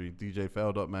country. DJ for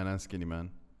L. Dot Man and Skinny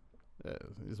Man. Yeah, it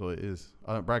is what it is.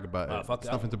 I don't brag about it.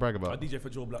 It's nothing to brag I about. DJ for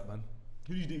Joe Black, man.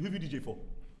 Who have you DJ for?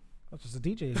 I was just a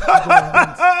DJ.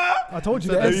 I told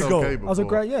you that. That's you go. okay I was a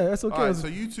before. great, yeah, that's okay. Alright, so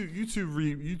you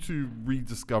two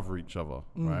rediscover each other,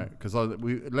 right? Because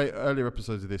earlier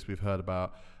episodes of this, we've heard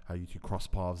about how you two cross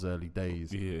paths early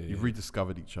days. You've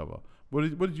rediscovered each other.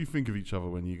 What did you think of each other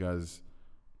when you guys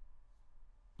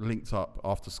linked up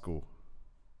after school?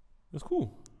 It's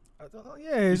cool.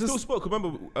 Yeah, We it's still just spoke.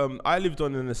 Remember, I lived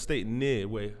on an estate near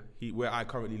where I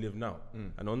currently live now,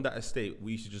 and on that estate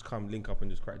we used to just come link up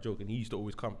and just crack a joke, and he used to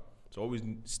always come, so I always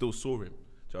still saw him. Do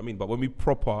you know what I mean? But when we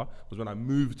proper was when I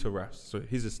moved to Ras, so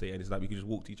his estate, and it's like we could just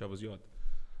walk to each other's yard,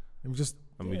 we just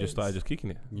we just started just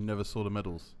kicking it. You never saw the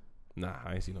medals. Nah,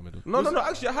 I ain't seen no medals. No.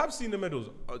 Actually, I have seen the medals.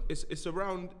 It's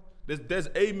around. There's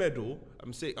a medal.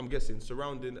 I'm guessing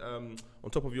surrounding on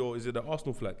top of is it the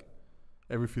Arsenal flag?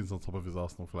 Everything's on top of his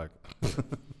Arsenal flag.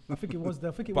 I think it was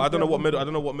there. But I don't know what medal. I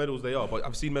don't know what medals they are. But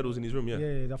I've seen medals in his room. Yeah.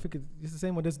 Yeah, I think it's the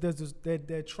same one.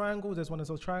 They're triangles. There's one that's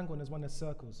a triangle and there's one that's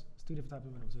circles. It's 2 different types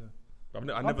of medals.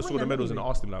 Yeah. I never saw the medals and I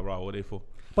asked him like, "Right, what are they for?"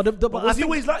 But But was I he think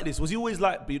always like this? Was he always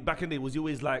like, back in the day, was he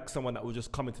always like someone that would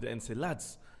just come into the end and say,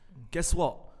 lads, guess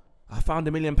what? I found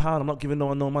 £1 million. I'm not giving no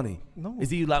one no money. No. Is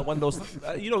he like one of those, was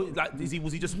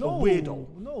he just a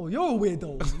weirdo? No, you're a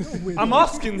weirdo. I'm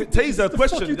asking Tazer a the fuck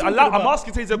question. you talking I'm about?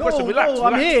 asking Tazer a No, question. Relax. no,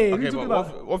 I'm relax. here. Okay, You're but talking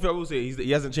about. one thing I will say is that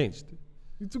he hasn't changed.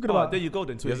 You're talking Oh, about. there you go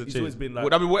then. So He hasn't he's always changed. been like.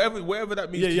 Well, I mean, whatever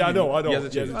that means. Yeah, to yeah, I you, know, I know. He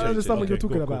hasn't He changed. hasn't I understand what you're Okay,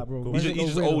 talking cool, about, bro. cool. He's Man just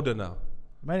ain't no weirdo. older now.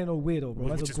 Man ain't no weirdo, bro.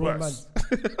 Which That's is a grown man.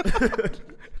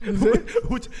 worse.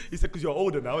 Which he said because you're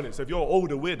older now, innit? So if you're an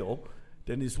older weirdo,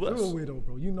 then it's You're worse. a weirdo,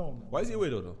 bro. You know. Why is he a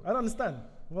weirdo though? I don't understand.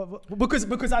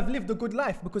 Because I've lived a good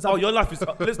life. Because Oh, I've, your life is.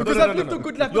 because I've lived a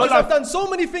good life. Your Because life. I've done so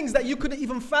many things that you couldn't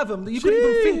even fathom, that you couldn't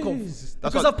even think of. That's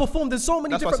Because why- I've performed in so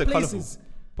many that's why I different said places.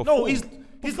 No, he's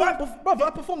like. Brother,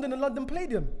 I performed in the London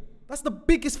Palladium. That's the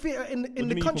biggest theatre in do the you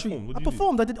mean you country. performed? What I did you do?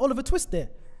 performed. I did Oliver Twist there.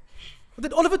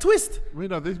 Did Oliver Twist? We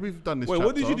know this. We've done this. Wait,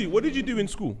 what did chapter. you do? What did you do in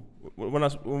school when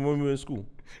we were in school?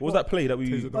 What was that play that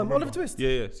we? Oliver Twist.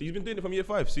 Yeah. So you've been doing it from year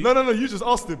 5. See? No. You just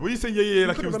asked him. Were you saying yeah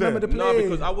like he was there? remember the No, play.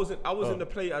 because I was in the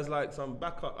play as like some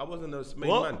backup. I wasn't the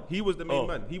main man. He was the main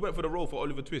man. He went for the role for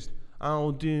Oliver Twist.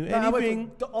 I'll do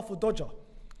anything, Off of Dodger.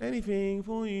 anything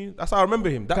for you. That's how I remember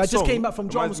him. That Guy just song came back from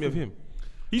drama reminds me of him.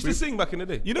 He used to sing back in the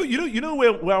day. You know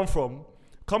where I'm from.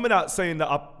 Coming out saying that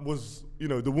I was,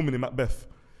 the woman in Macbeth.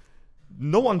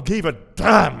 No one gave a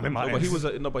damn in my But he was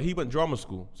but he went drama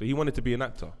school, so he wanted to be an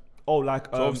actor. Oh, like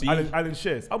obviously Alan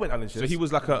Shears. I went Alan Shears. So he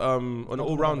was like an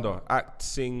all rounder. Act,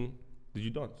 sing. Did you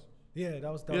dance? Yeah,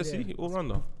 that was Yeah, see, all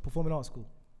rounder. Performing arts school.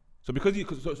 So because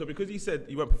he said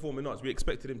he went performing arts, we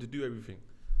expected him to do everything.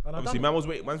 And Obviously,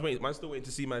 man's still waiting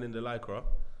to see man in the lycra,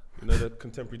 the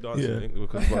contemporary dancing thing,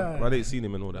 because I ain't seen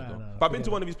him and all that though. But I've been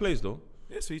to one of his plays though.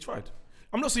 Yeah, so he tried.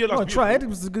 I'm not saying you're I tried. It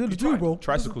was a good do, bro.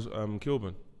 Tricycles,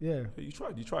 Kilburn. Yeah. Yeah, you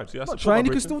tried. See, that's Not a trying.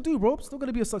 You collaboration. can still do, bro. Still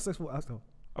gonna be a successful actor.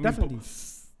 mean, Definitely.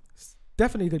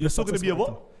 Definitely gonna be. You're still gonna be a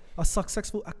successful what? actor. A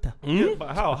successful actor. Yeah,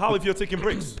 but how? How if you're taking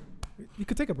breaks? You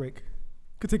could take a break.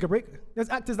 There's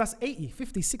actors that's 80,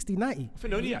 50, 60, 90. I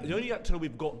think the only actor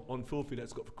we've got on Filthy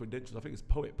that's got credentials, I think it's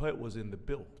Poet. Poet was in the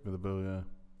bill. With the bill, yeah.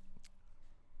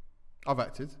 I've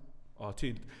acted. Oh,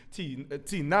 T,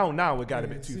 now we're going a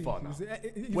bit too far now.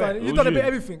 You've done a bit of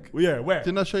everything. Yeah, where?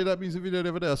 Didn't I show you that music video the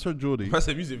other day? I showed Geordie. That's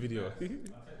a music video.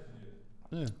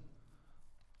 Yeah.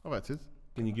 I've acted.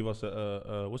 Can you give us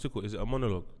a what's it called? Is it a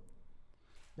monologue?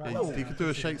 Right. Yeah, you could do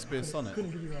a Shakespeare sonnet.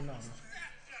 Couldn't give you one now.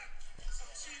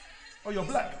 Oh, you're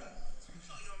black.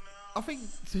 I think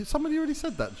somebody already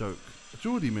said that joke.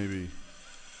 Geordie, maybe.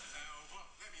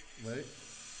 Wait.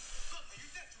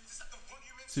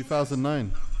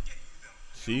 2009.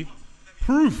 See?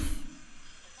 Proof.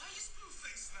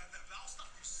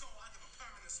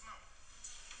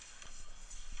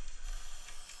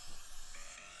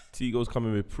 Tigo's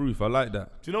coming with proof. I like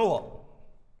that. Do you know what?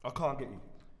 I can't get you.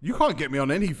 You can't get me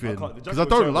on anything can't. The because joke I was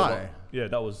don't terrible, lie. Yeah,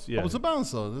 that was I was a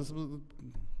bouncer. That's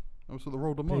what the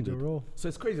role demanded. So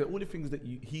it's crazy that all the things that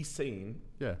he's saying,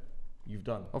 Yeah, you've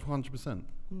done. of 100%.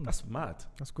 That's mad.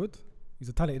 That's good. He's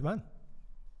a talented man.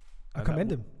 I And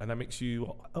commend that- him. And that makes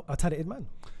you. A talented man.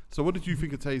 So, what did you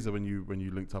think of Tazer when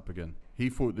you linked up again? He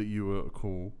thought that you were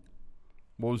cool.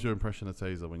 What was your impression of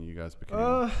Tazer when you guys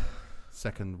became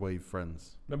second wave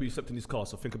friends? Remember, you slept in his car,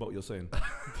 so think about what you're saying. I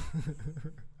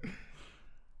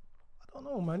don't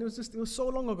know, man. It was so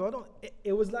long ago.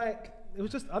 It was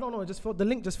just I don't know. The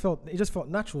link just felt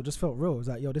natural. Just felt real. It was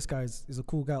like, yo, this guy is a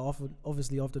cool guy.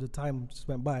 Obviously, after the time just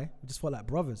went by, we just felt like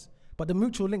brothers. But the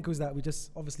mutual link was that we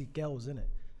just obviously girls, innit?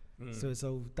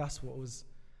 So that's what was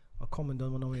a common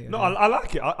denominator. No, I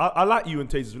like it. I like you and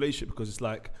Tazer's relationship because it's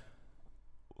like,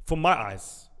 from my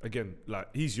eyes, again, like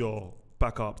he's your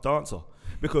backup dancer.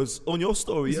 Because on your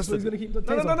story, So he's gonna keep the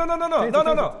no.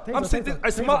 Taser, I'm saying Taser,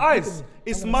 it's Taser, my Taser, eyes. Taser.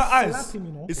 It's I'm my gonna eyes. slap him,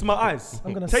 you know. It's my eyes.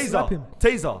 I'm gonna Taser, slap him.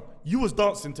 Taser, you was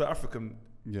dancing to African,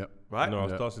 Yeah. right? No, I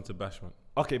was dancing to Bashment.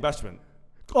 Okay, Bashment.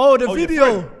 Oh, the Oh, video.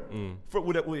 your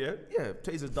friend. Yeah,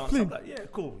 Taser's dancing. I'm like, yeah,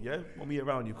 cool. Yeah, want me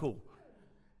around you, cool.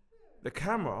 The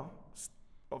camera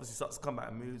obviously starts to come back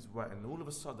and moves right, and all of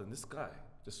a sudden, this guy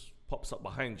just pops up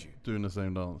behind you, Doing the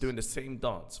same dance. doing the same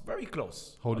dance, very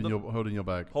close, holding your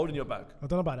bag. holding your bag. I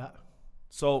don't know about that.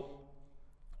 So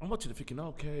I'm watching it thinking,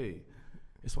 okay,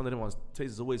 it's one of them ones.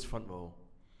 Taser's always front row,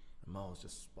 and Miles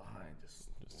just behind.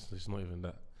 It's not even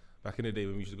that. Back in the day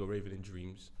when we used to go raving in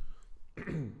dreams,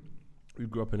 we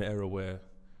grew up in an era where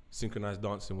synchronized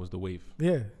dancing was the wave.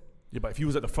 Yeah. Yeah, but if he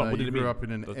was at the front, No, what you did it grew mean? up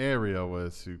in an area where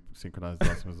synchronized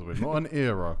dancing was the way. Not an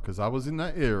era, because I was in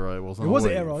that era. It wasn't. It was a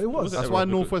an wave. era. It was. That's era, why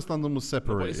because- Northwest London was But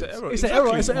separated. it's an era. It's an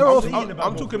era. It's an era of-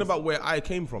 I'm talking about where I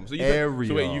came from. So Area.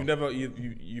 So wait, you've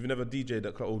never DJ'd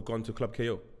at or gone to Club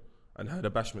KO and heard a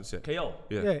Bashment set. KO.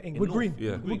 Yeah. Yeah, in Wood North. Green.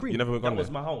 Yeah. Wood Green. You never That gone was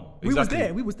there. my home. We was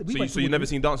there. We went So to you Wood never Green.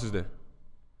 seen dances there?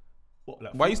 What,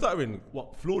 like Why you stuttering?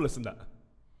 What, flawless and that?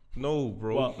 No,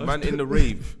 bro. What? Man in the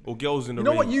rave or girls in the You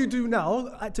know rave. what you do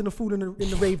now? Acting a fool in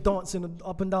the rave, dancing and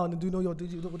up and down and doing all your.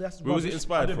 That's Where was it rubbish. I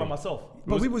inspired did it by from? myself.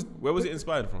 But Where was it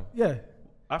inspired from? Yeah.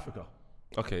 Africa.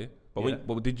 Okay, but Yeah.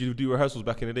 but did you do rehearsals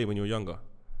back in the day when you were younger,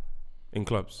 in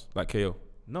clubs like KO?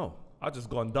 No, I just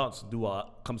go and dance, do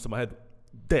what comes to my head.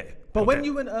 There. But Okay. when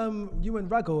you and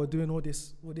Rago are doing all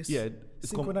this yeah, it's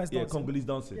synchronized dancing. Congolese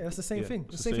dancing. Yeah, it's the same thing.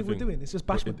 It's The same thing we're doing. It's just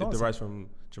bashment It dancing. derives from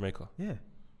Jamaica. Yeah.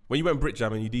 When you went Brit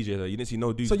Jam and you DJ there, you didn't see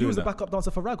no dudes So you doing was the that. backup dancer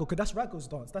for Rago, because that's Rago's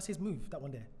dance. That's his move, that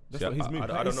one there. That's not his move. I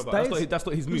don't know about That that. is- That's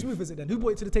not his Whose move. move is it then? Who brought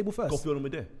it to the table first? Go feel on me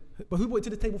there. But who brought it to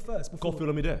the table first? Go feel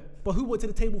on me there. But who brought it to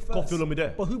the table first? Go feel on me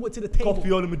there. But who brought it to the table? Go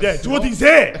feel on me there. Jordy's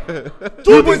here.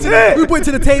 Who brought it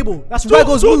to the table? That's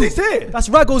Rago's move. Jordy's here. That's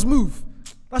Rago's move.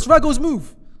 That's Rago's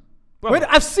move. When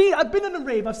I've been in a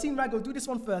rave, I've seen Rago do this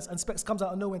one first, and Specs comes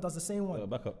out of nowhere and does the same one.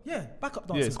 Back up. Yeah, backup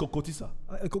Yeah, dancer. it's called Kotisa.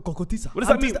 Kotisa. What does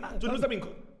that mean? Jordy, what does that mean?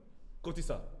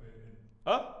 Kotisa.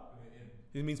 Huh?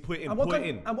 It means put it in. Put it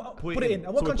in. Put it in.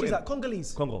 And what country is that?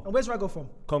 Congolese. Congo. And where's Rago from?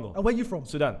 Congo. And where you from?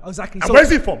 Sudan. Exactly. And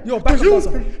where's he from? You're a backup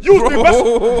dancer.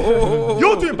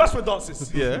 You're doing bachelor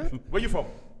dances. Yeah. Where you from?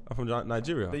 I'm from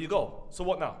Nigeria. There you go. So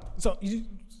what now? So what do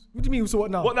you mean? So what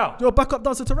now? What now? You're a backup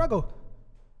dancer to Rago.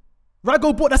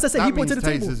 Rago brought. That's the same. He That brought means to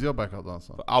the table. Taser's your backup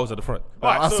dancer. I was at the front.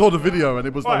 I saw the video and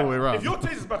it was the whole way If around. you're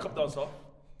Taser's backup dancer,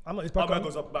 I'm not his Our backup. man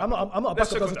goes up back. I'm not a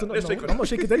Let's backup check dancer. on that. Let's check on I'm that. not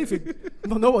shaking anything.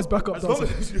 No one's backup as long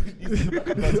dancer. as he's the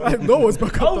backup dancer, I know one's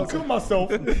backup I'll dancer. kill myself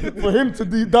for him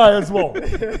to die as well.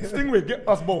 Stingray, get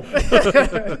us both.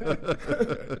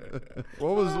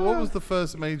 What was the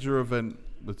first major event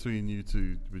between you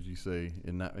two, would you say,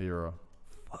 in that era?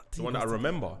 The one that I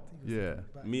remember. Yeah.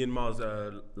 Me and Miles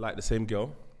like the same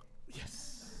girl.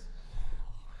 Yes.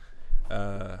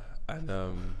 And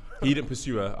he didn't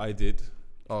pursue her. I did.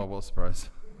 Oh, what a surprise.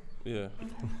 Yeah.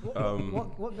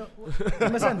 What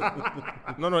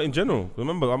MSN? No, in general.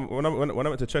 Remember, when I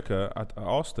went to check her, I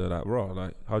asked her, like, raw,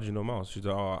 like, how do you know Miles? She's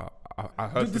like, oh, I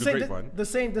heard through the grapevine. The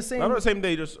same. No, not the same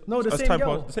day, just No, the as same time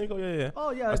girl. passed. The same girl, yeah.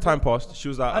 Oh, yeah. As time passed, she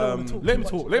was like, I don't wanna talk Let him too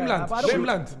talk. much. Let him Yeah, land. but I don't Let him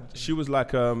wanna- land. she was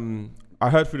like, I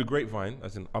heard through the grapevine,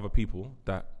 as in other people,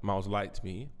 that Miles liked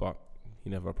me, but he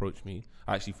never approached me.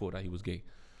 I actually thought that he was gay.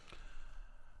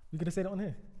 You gonna say that on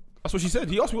here? That's what she said.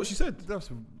 He asked me what she said.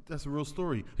 That's a real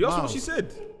story. He asked me what she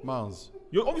said. Miles.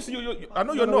 You're obviously, I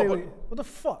know you're No, not, wait. What the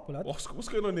fuck, blood? but what's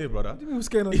going on here, brother? What do you mean what's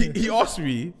going on here? He asked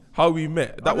me how we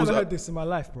met. That I've was never heard this in my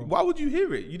life, bro. Why would you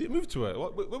hear it? You didn't move to her.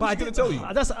 What was But she going to tell you?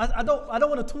 I don't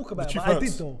want to talk about it, but I did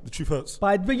though. The truth hurts.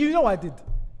 But you know I did.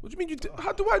 What do you mean you did?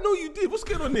 How do I know you did? What's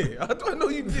going on here? How do I know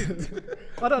you did?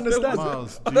 I don't understand.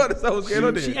 Miles, I don't understand what's going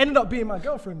on She here. ended up being my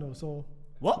girlfriend though. So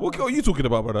What girl are you talking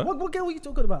about, brother? what girl are you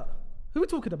talking about? Who are we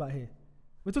talking about here?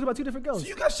 We're talking about two different girls. So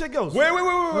you guys share girls? Wait.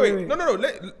 Wait. No.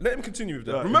 Let him continue with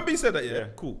that. Yeah. Remember he said that, yeah?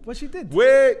 Cool. What she did?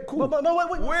 Wait, cool. No,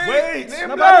 wait. Wait, let him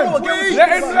No, land. no, no, Wait,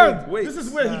 let him land. Wait. This is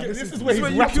where he gets. This is where This is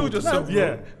he's where you killed rattled. yourself, bro.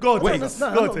 Yeah. Go on, Wait. Taser.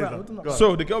 No, Go I'm on, not rattled, I'm Taser. not. Go on.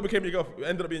 So the girl became your girlfriend,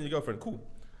 ended up being your girlfriend. Cool.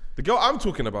 The girl I'm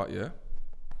talking about, yeah?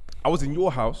 I was in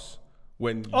your house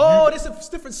when Oh, you... this is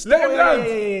a different story. Let him land.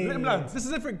 Yeah. Let him land. This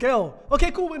is a different girl.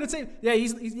 Okay, cool. We're in the same. Yeah,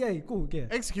 he's cool. Yeah.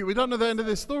 Execute. We don't know the end of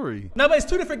this story. No, but it's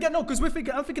two different girls. No, because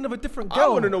I'm thinking of a different I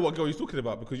girl. want to know what girl he's talking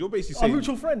about because you're basically Our saying...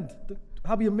 mutual friend.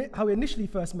 How we initially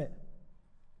first met.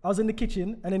 I was in the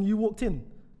kitchen and then you walked in.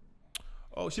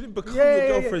 Oh, she didn't become Yeah, your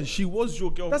yeah. girlfriend. She was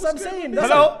your girlfriend. That's what I'm What's going saying. on That's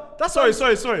here? Hello?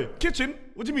 That's Sorry. Kitchen?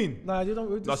 What do you mean? Nah, you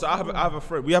don't. No, so I have a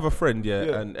friend. We have a friend, yeah,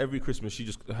 Yeah. and every Christmas she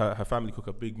just her family cook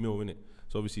a big meal in it.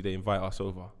 So obviously they invite us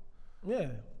over. Yeah,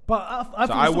 but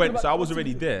So I went. So I was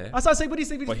already there. That's what I say. What do you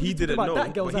say? But he didn't know.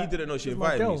 That girl, But he didn't know she was my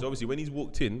invited me. girl. So obviously when he's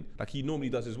walked in, like he normally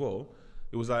does as well,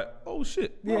 it was like, oh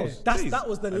shit. Yeah, Miles, that jeez.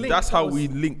 was the And link. that's That how was we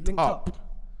linked up.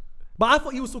 But I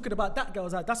thought he was talking about that girl. I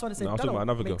was like, that's why I said No, I was that talking about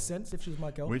another makes girl. sense if she was my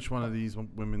girl. Which one of these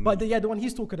women? But the one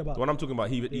he's talking about. The one I'm talking about,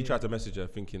 he tried to message her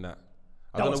thinking that.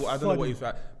 I don't know what funny. he's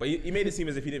like, but he made it seem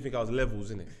as if he didn't think I was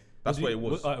levels in it. That's what it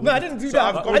was. No, I didn't do So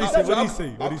that. I've gone- I did that. What did he say?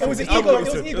 What did he It was say? an ego. It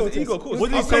was It was an ego, of course. What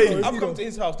did he I've say? come- It was I've ego. come to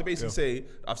his house to basically say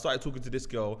I've started talking to this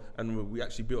girl and we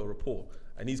actually built a rapport,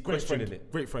 and he's questioning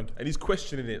it. Great friend. And he's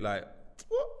questioning it like,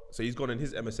 what? So he's gone in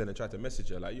his MSN and tried to message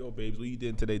her like, yo, babes, what you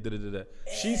doing today? Da-da-da-da.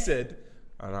 She said,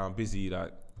 and I'm busy,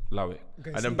 like, allow it.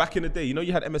 Okay, And see. then back in the day, you know,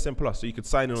 you had MSN Plus, so you could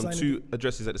sign in on Sign in. two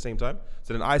addresses at the same time.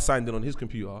 So then I signed in on his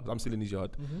computer. I'm still in his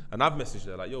yard, Mm-hmm. and I've messaged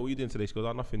her like, yo, what you doing today? She goes,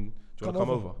 oh, nothing. Do you want to come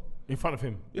over? In front of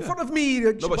him. In front of me.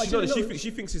 No, but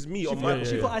she thinks it's me on my.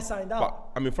 She thought I signed out.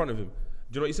 But I'm in front of him. Do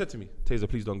you know what he said to me? Taser,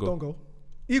 please don't go. Don't go.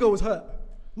 Ego was hurt.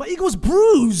 My ego was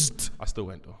bruised. I still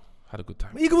went though. Had a good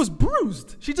time. My ego was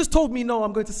bruised. She just told me, no,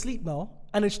 I'm going to sleep now.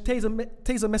 And then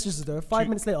Taser messages her 5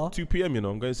 minutes later. 2 p.m. You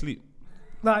know, I'm going to sleep.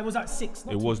 Nah, it was at 6.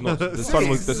 It was not. The sun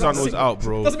was out,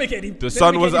 bro. Doesn't make it any. The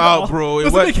sun was out, bro. It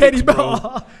Doesn't weren't make it any 6, bro.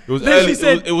 better. It was Then early. she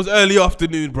said- It was early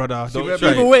afternoon, brother. Don't try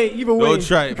Either it. way. Don't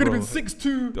try it, It could have bro. been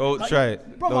 6-2. Don't try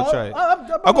it. Brother, Don't try it.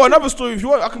 I I got another story if you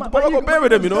want. I can. I got bear with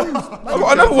them, you know. I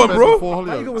got another one, bro.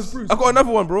 My ego was bruised. I got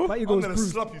another one, bro. My ego was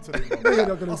bruised. you today,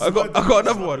 bro. I got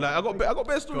another one. Like I got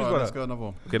better stories, Go on, let's brother. go another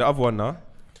one. Okay, the other one now.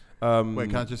 Wait,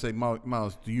 can I just say,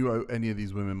 Miles, do you owe any of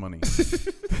these women money?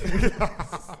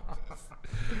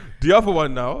 The other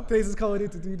one now. Tazer's coming in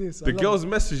to do this. The girls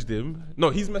messaged him.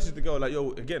 No, he's messaged the girl like,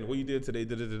 yo, again, what you did today?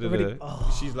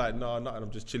 She's like, no, nothing.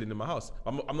 I'm just chilling in my house.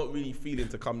 I'm not really feeling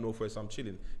to come northwest. I'm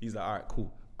chilling. He's like, all right,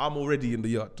 cool. I'm already in the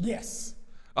yard. Yes.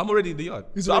 I'm already in the yard.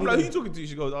 So I'm like, who you talking to?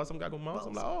 She goes, oh, some guy called Miles.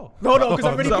 I'm like, oh. No, because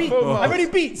I've already beat. I've already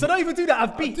beat. So don't even do that.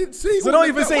 I've beat. So don't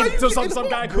even say some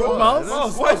guy called Miles.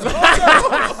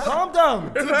 Calm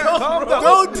down.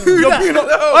 Don't do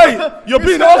that. You're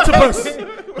being an octopus.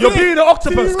 You're being an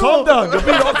octopus. Calm down. You're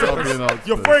being an octopus.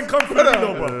 Your friend come from the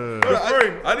window, bro.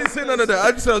 I didn't say none of that.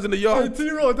 I just said I was in the yard.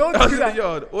 T-Roll, don't I was do in that. the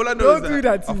yard. All I know is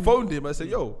that I T. phoned him. I said,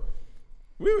 yo,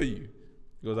 where were you?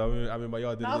 He goes, I'm in my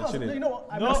yard chilling. You know what?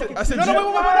 I said, no,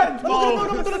 I'm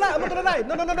not gonna lie.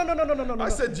 No. I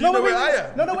said, do you know where I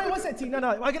am? No, wait, what's that, T? No.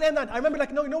 I can end that. I remember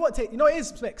like, no, you know what, T? You know what it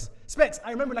is, Specs. I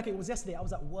remember like it was yesterday. I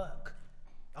was at work.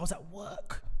 I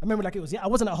remember like it was, I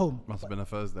wasn't at home. Must have been a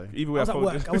Thursday. Either way, I was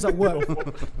at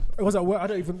work. I was at work. I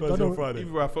don't even know. Friday.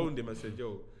 Either way, I phoned him. I said,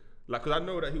 yo, like, because I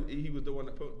know that he was the one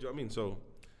that phoned. Do you know what I mean? So,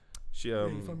 she,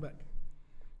 you phone back.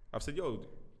 I've said, yo,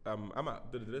 I'm at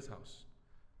this house.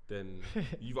 Then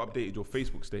you've updated your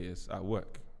Facebook status at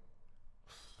work.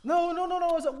 No,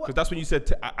 I was at work. Because that's when you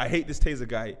said, I hate this Tazer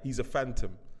guy. He's a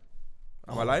phantom.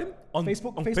 Am I lying? On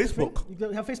Facebook.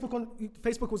 You have Facebook on.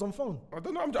 Facebook was on phone. I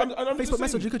don't know. I'm Facebook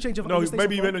Messenger. You could change your. No,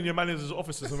 maybe you went on your manager's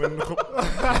offices and went on the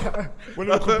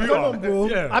computer. Come on, bro.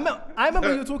 Yeah. I remember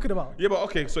what you were talking about. Yeah, but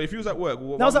okay. So if he was at work, I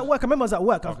was at work. I remember I was at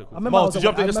work. Okay, cool. I remember I was Did you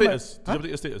at update work. your status? Did you update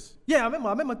your status? Yeah, I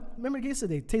remember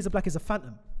yesterday. Tazer Black is a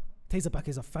phantom. Tazer Black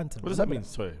is a phantom. What does that mean?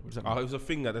 Sorry, what does that mean? It was a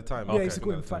thing at the time. Yeah, Okay, he used to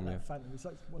call him at the time, phantom. It's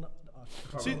like one.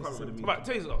 See, right,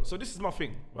 Tazer. So this is my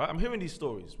thing, right? I'm hearing these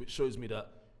stories, which shows me that,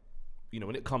 you know,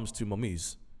 when it comes to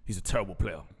mummies, he's a terrible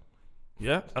player.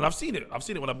 Yeah, and I've seen it. I've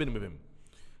seen it when I've been with him.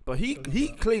 But he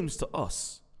claims to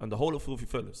us and the whole of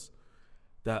FilthyFellas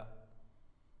that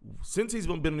since he's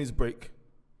been on his break,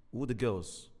 all the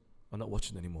girls are not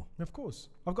watching anymore. Of course,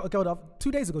 I've got a girl that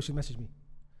 2 days ago she messaged me.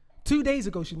 2 days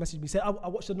ago she messaged me, said, I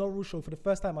watched the No Rules show for the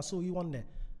first time. I saw you on there.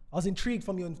 I was intrigued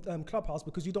from your Clubhouse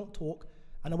because you don't talk.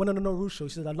 And I went on the No Rules show.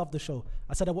 She said, I love the show.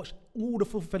 I said, I watched all the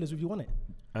FilthyFellas with you on it.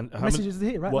 And messages are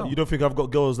here right now. You don't think I've got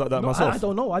girls like that myself? I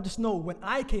don't know. I just know when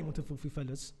I came onto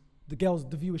FilthyFellas, the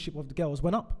viewership of the girls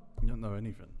went up. You don't know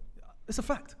anything. It's a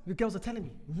fact. The girls are telling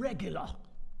me regular.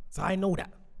 So I know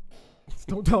that.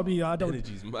 Don't tell me I don't.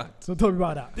 Energy's mad. So tell me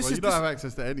about that. You don't have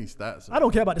access to any stats. I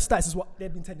don't care about the stats. It's what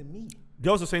they've been telling me.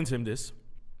 Girls are saying to him this,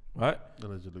 right?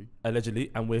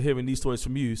 Allegedly, and we're hearing these stories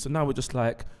from you. So now we're just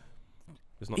like,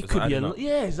 it could be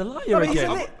he's a liar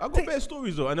again. I've got better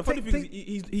stories though, and the funny thing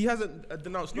is he hasn't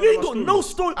denounced. You ain't got no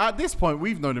story. At this point,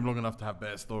 we've known him long enough to have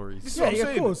better stories. Yeah,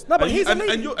 of course. No, but he's a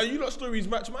lady. And you lot stories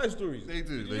match my stories. They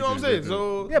do. You know what I'm saying?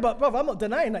 So yeah, but brother, I'm not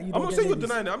denying that you don't. I'm not saying you're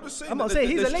denying it. I'm just saying. I'm not saying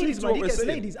he's a ladies man. He gets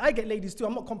ladies. I get ladies too.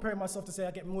 I'm not comparing myself to say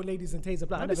I get more ladies than Tazer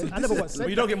Black. I never got said.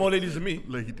 You don't get more ladies than me.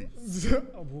 Ladies.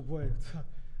 Oh boy.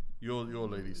 Your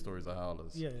lady stories are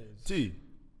howlers. Yeah. T.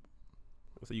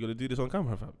 So you got to do this on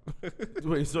camera, fam?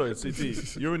 Wait, sorry,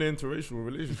 CT. You're in an interracial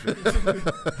relationship.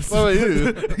 What are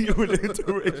you? You're in an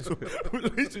interracial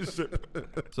relationship.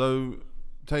 So,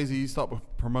 Tazer, you start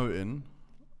promoting,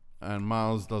 and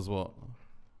Miles does what?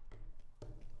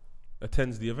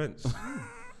 Attends the events.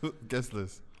 Guest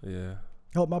list. Yeah.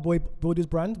 Help my boy build his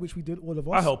brand, which we did, all of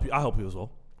us. I help you as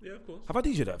well. Yeah, of course. Have I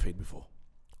DJ'd at Fade before?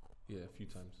 Yeah, a few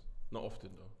times. Not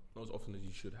often though. Not as often as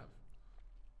you should have.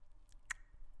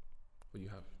 But you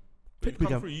have.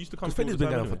 You used to come through. Fade has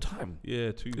been going for time.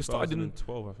 Yeah,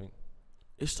 2012, I think.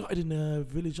 It started in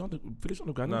Village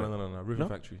Underground. No. River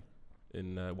Factory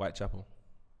in Whitechapel.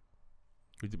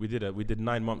 We did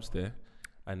 9 months there,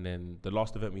 and then the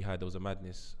last event we had, there was a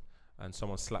madness, and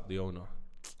someone slapped the owner.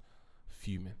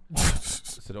 Fuming.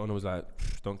 So the owner was like,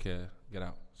 "Don't care, get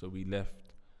out." So we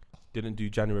left. Didn't do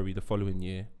January the following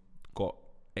year. Got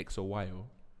XOYO.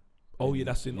 Oh yeah,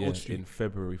 that's in Old Street. In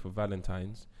February for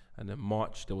Valentine's. And then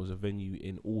March, there was a venue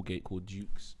in Aldgate called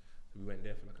Duke's. We went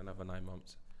there for like another 9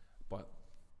 months. But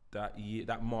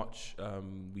that March,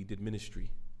 we did Ministry.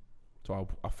 So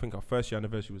I think our first year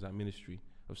anniversary was at Ministry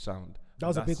of Sound. That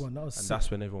was a big one.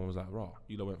 That's when everyone was like, raw.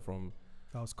 You know, went from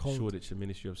Shoreditch to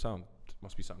Ministry of Sound.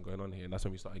 Must be something going on here. And that's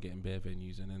when we started getting bare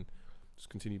venues and then just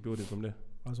continue building from there.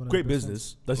 Great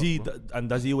business. Does he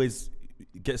always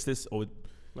gets this or?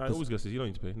 No, he always gets this. You don't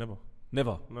need to pay. Never.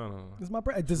 Never. No. It's my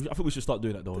brother. I think we should start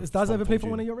doing that though. Does Tazer ever play for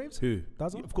one of your raves? Who?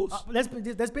 Tazer? Of course. There's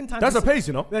been times. Tazer pays,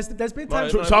 you know. There's been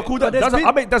times. Shall I call that?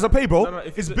 I mean, Tazer pay, bro.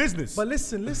 It's business. But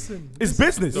listen. It's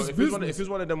business. So if it's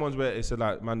one of them ones where it's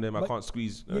like, man, I can't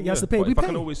squeeze. You has to pay. But We if I pay.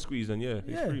 can always squeeze, then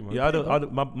it's free, man.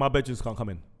 Yeah, my bedrooms can't come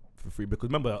in for free because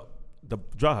remember the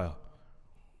dry hire.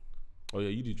 Oh yeah,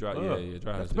 you do dry. Yeah,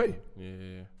 dry have hire. to pay.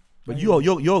 Yeah. But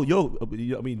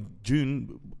I mean,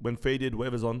 June when Faded,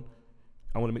 whatever's on,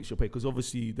 I want to make sure pay because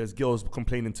obviously there's girls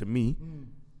complaining to me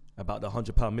about the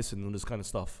 £100 missing and this kind of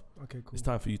stuff. Okay, cool. It's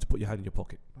time for you to put your hand in your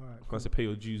pocket. All right. Can't say pay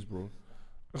your dues, bro.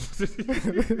 Because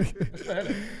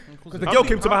the girl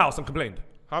came to my house and complained.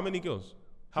 How many girls?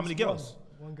 How many girls?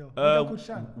 One girl. One girl called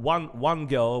Shan. One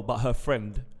girl, but her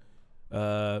friend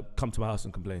come to my house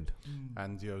and complained.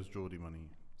 And he owes Geordie money.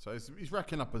 So he's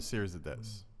racking up a series of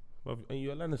debts. Well, and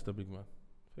you're a Lannister, big man.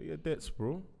 Pay your debts,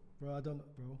 bro. Bro, I don't know,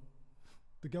 bro.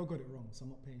 The girl got it wrong, so I'm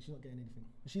not paying. She's not getting anything.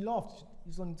 She laughed.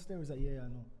 She's on the stairs like, yeah, I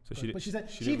know. So but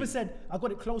she even said, I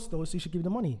got it close though, so you should give me the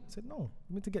money. I said, no,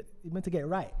 you meant to get it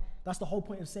right. That's the whole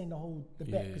point of saying the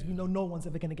bet, because we know no one's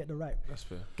ever gonna get the right. That's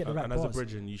fair. Get the right and bars. as a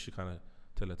brethren, you should kind of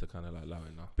tell her to kind of like allow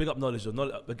it now. Big up knowledge.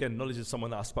 Again, knowledge is someone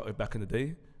that I spoke with back in the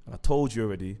day, and I told you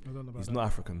already. He's not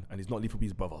African, and he's not Lethal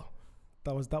B's brother.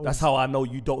 That's how I know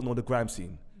you don't know the grime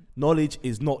scene. Knowledge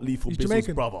is not Lethal Bizzle's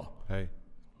Jamaican. brother. Hey,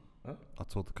 I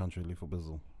told the country Lethal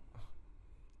Bizzle.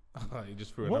 You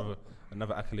just threw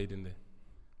another accolade in there.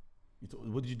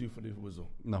 What did you do for Lethal Bizzle?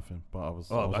 Nothing, but I was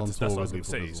Oh, on that's tour what I was with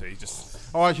going to Lethal say. Bizzle. So you just.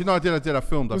 Oh, actually, no, I did. I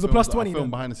filmed. It was a plus 20 I filmed then.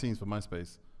 behind the scenes for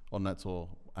MySpace on that tour,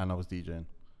 and I was DJing.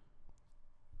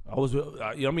 I was with, you know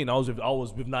what I mean? I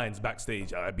was with Nines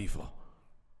backstage at Ibiza.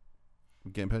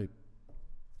 Getting paid.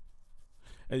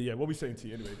 And yeah, what are we saying to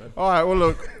you anyway, man? All right, well,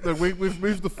 look we've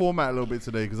moved the format a little bit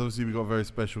today because obviously we've got very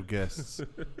special guests.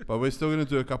 But we're still going to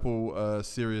do a couple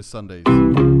serious Sundays.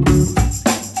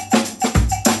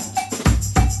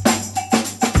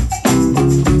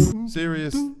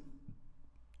 Serious.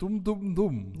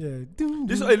 Dum. Yeah.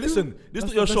 Hey, listen, this is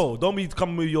not your show. Don't be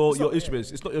coming with your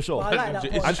issues. It's not your show. I like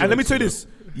that part. And let me tell you this.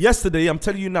 Yesterday, I'm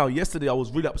telling you now, yesterday I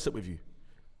was really upset with you.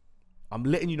 I'm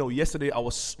letting you know, yesterday I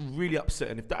was really upset.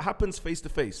 And if that happens face to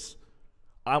face,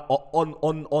 I'm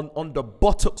on the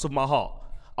buttocks of my heart,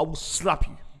 I will slap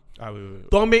you. Wait.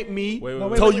 Don't make me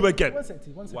tell you again. One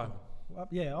second. Why?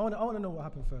 Yeah, I want to know what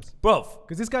happened first. Bruv.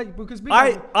 Because this guy, because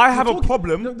I have a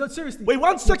problem. No, seriously. Wait,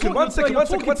 one second. You're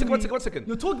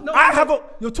talking I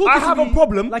talking have a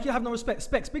problem. Like you have no respect.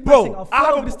 Specs, big Bro, man thing. I'll I fly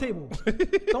have over a this table.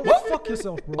 Don't fuck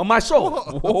yourself, bro. On my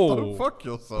show. Don't fuck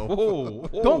yourself.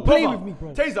 Don't play with me, bro.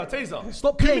 Tazer.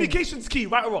 Stop playing. Communication's key,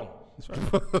 right or wrong?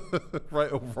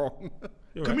 Right or wrong.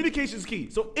 Communication's key.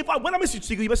 So when I message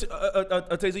Tigo, you message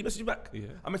Tazer, you message back. Yeah.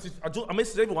 I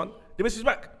message everyone. They message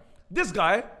back. This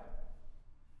guy,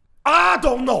 I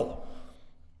don't know.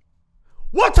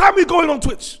 What time we going on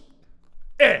Twitch?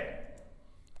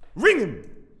 Ring him.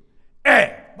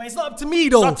 But it's not up to me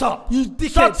though. Shut up. You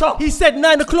dickhead. Shut up. He said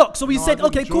 9 o'clock, so he No, said, I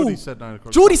didn't. okay, cool. Geordie said 9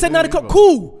 o'clock. Geordie said 9 Yeah, o'clock, either.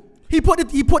 cool. He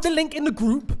put the link in the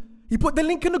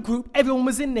group. Everyone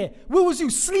was in there. Where was you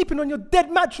sleeping on your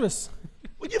dead mattress?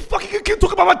 When you fucking can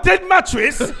talk about my dead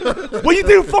mattress, when you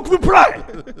didn't fucking reply,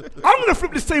 I'm gonna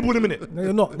flip this table in a minute. No,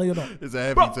 you're not. It's a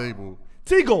heavy table.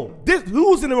 Tigo,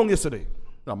 who was in the wrong yesterday?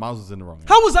 No, Miles was in the wrong.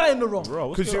 How was I in the wrong?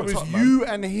 Because it was you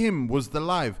and him was the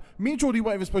live. Me and Geordie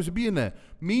weren't even supposed to be in there.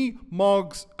 Me,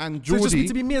 Margs, and So Geordie. it's just meant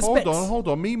to be me and Specs. Hold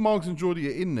on. Me, Margs, and Geordie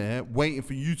are in there waiting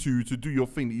for you two to do your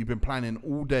thing that you've been planning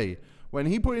all day. When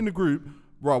he put in the group,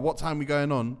 right, what time we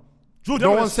going on? Geordie, No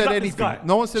I'm one gonna said slap this anything. guy.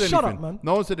 No one said Shut anything. up, man.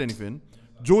 No one said anything.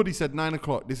 Geordie said 9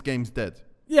 o'clock. This game's dead.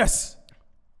 Yes.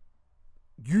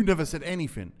 You never said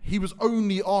anything. He was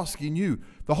only asking you.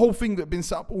 The whole thing that had been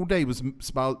set up all day was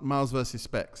Miles versus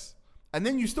Specs. And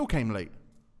then you still came late.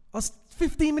 I was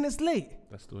 15 minutes late.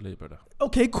 That's still late, brother.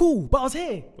 Okay, cool. But I was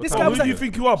here. This time guy who was do like you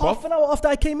think you are, bruv? half an hour after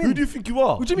I came in. Who do you think you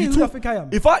are? What do you mean, who do I think I am?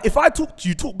 If I talk to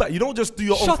you, talk back. You don't just do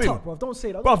your own Shut thing. up, bro. Don't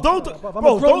say that. Bruv, I'm don't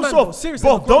a grown man, show bro. off. Seriously,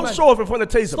 I'm a Bruv, grown don't man. show off in front of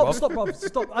Taser, Stop, bruv. stop, bro.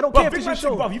 Stop. I don't Bruv, care if big it's man your show.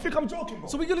 thing, bruv. You think I'm joking, bro?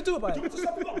 So what are you going to do about it? Wait,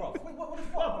 what the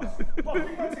fuck,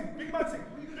 bruv? Big man thing.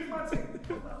 Big man thing.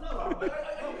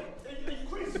 Are you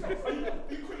crazy? Are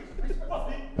you crazy?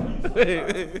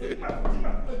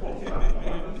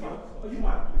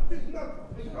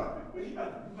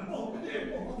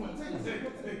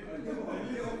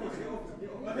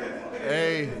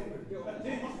 Hey.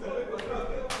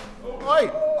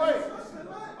 Oi.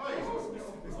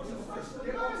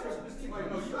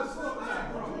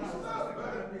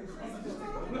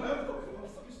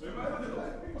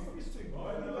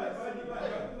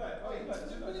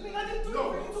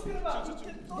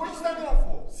 What are you standing up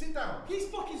for? Sit down. He's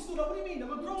fucking stood up. What do you mean?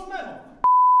 I'm a grown man.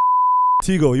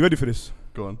 Tigo, you ready for this?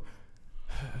 Go on.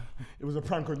 It was a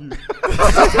prank on you.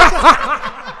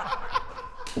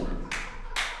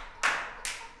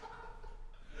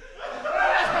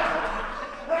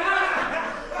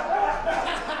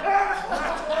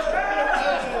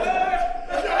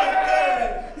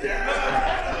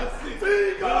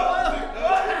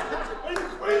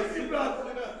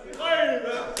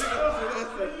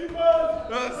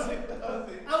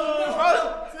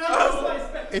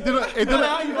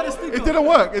 It didn't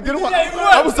work. It didn't work.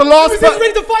 I was the last person. He was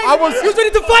ready to fight me. He was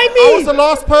ready to fight me. I was the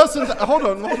last person. Hold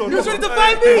on. He was ready to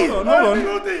fight me.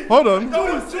 Hold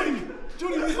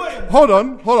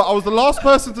on. I was the last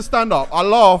person to stand up. I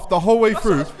laughed the whole way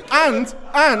through. And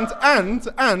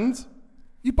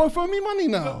you both owe me money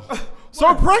now.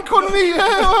 So prank on me.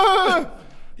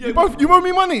 You owe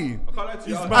me money.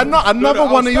 Another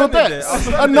one of your debts.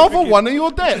 Another one of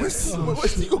your debts.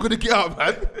 What's Tigo gonna get out,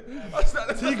 man?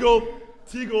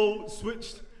 Tigo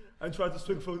switched and tried to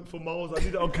swing for Miles. I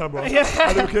need it on camera. And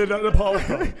then we came out the power.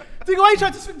 Tigo, why you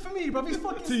trying to swing for me, bro? He's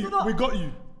fucking stood up. We got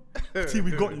you. T,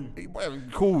 we got you.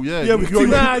 Cool, yeah. Yeah, we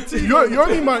got you. You're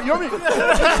only man. You're only. Bro,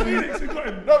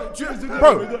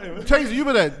 Tazer, you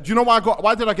were there. Do you know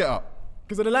why did I get up?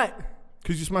 Because of the light.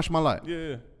 Because you smashed my light.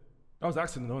 Yeah. That was an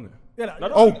accident, wasn't it? Yeah.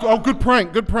 Oh, good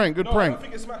prank. No, I don't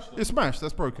think it's smashed. It's smashed.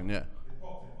 That's broken. Yeah.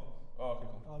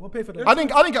 We'll pay for that. I didn't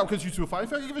get up because you two fight.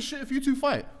 I don't give a shit if you two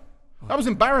fight. That was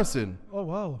embarrassing. Oh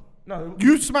wow. No,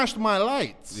 you smashed my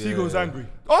lights. Tigo's angry.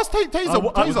 Ask Tazer.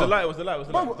 It was the light. The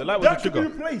light was the trigger. Be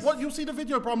replaced. What? You'll see the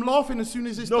video, bro. I'm laughing as soon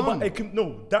as it's done.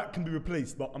 That can be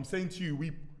replaced. But I'm saying to you,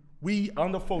 we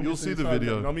on the phone. You'll see the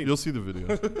video. You know what I mean? You'll see the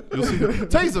video.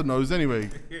 Tazer knows anyway.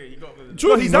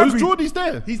 He's angry. Jordy's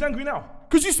there. He's angry now.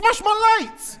 Because you smashed my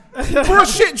lights for a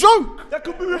shit joke. That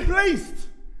could be replaced.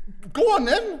 Go on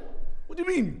then. What do you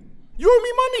mean? You owe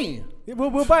me money. Yeah,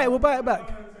 we'll buy it. We'll buy it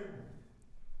back.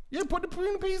 Yeah, put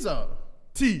the peas out.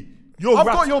 T, I've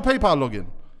got your PayPal login.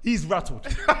 He's rattled.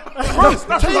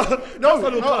 No,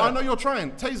 I know you're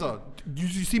trying. Tazer, you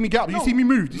see me get up? You see me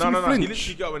move? No. He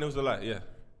literally got up when it was the light. Yeah.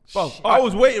 Bro, I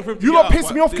was waiting for him to You get lot up,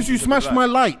 pissed me off because you smashed my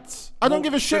lights. I don't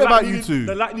give a shit about you two.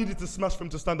 The light needed to smash for him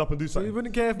to stand up and do something. You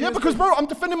wouldn't care. Yeah, because bro, I'm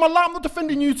defending my light. I'm not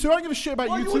defending you two. I don't give a shit about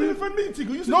you two. You wouldn't defend me,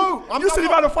 Tigo. You said if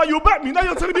I had to fight, you'll back me. Now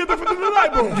you're telling me you're defending the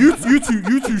light, bro.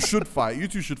 You two should fight. You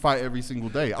two should fight every single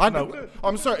day.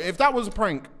 I'm sorry if that was a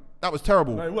prank. That was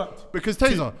terrible. No, it worked. Because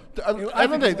Tazer,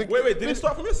 wait, did it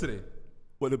start from yesterday?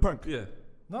 What, the prank? Yeah.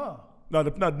 No,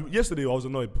 yesterday I was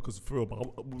annoyed because for real, but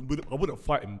I wouldn't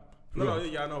fight him. I know.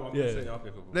 I'm saying,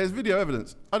 okay, cool. There's video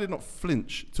evidence. I did not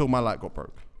flinch till my light got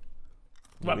broke.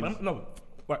 Right,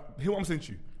 hear what I'm saying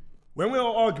to you. When we were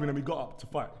arguing and we got up to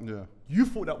fight, you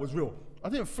thought that was real. I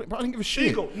didn't flip, but I didn't give a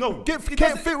shit. Tigo, no.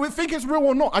 Think it's real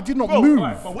or not. I did not move.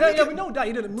 Right, we know that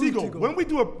you didn't move. Tigo, when we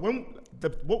do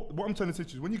what I'm trying to say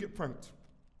to you, when you get pranked,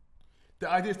 the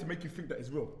idea is to make you think that it's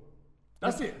real.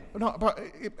 That's it. No, but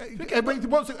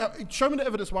show me the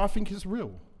evidence why I think it's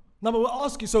real. No, but we'll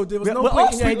ask you. So there was no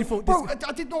point in your head. You thought, bro,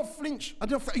 I did not flinch.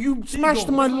 You smashed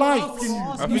my lights.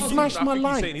 You smashed my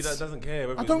lights. He doesn't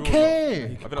care. I don't care. I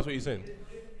think that's what you're saying.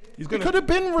 It could have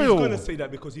been real. He's gonna say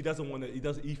that because he doesn't want to.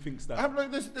 He thinks that.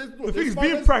 The thing is,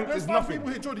 being pranked is nothing.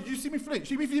 People here, Jordy, did you see me flinch?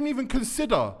 Did you even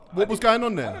consider what was going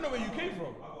on there? I don't know where you came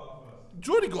from.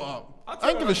 Jordy got up. I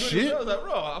didn't give a shit. I was like,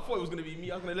 bro, I thought it was gonna be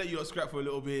me. I was gonna let you lot scrap for a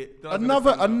little bit.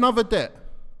 Another debt.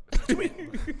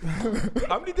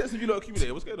 How many debts have you lot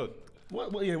accumulated? What's going on?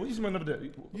 What do you mean another debt?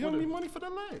 You owe me money for the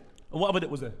light. What other debt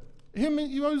was there?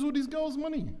 He owes all these girls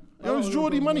money. He owes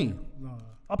Jordy money. No,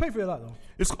 I'll pay for your light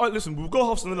though. Listen, we'll go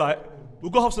halves on the light.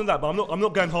 But I'm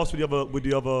not going halves with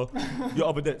your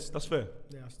other debts. That's fair.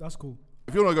 Yeah, that's cool.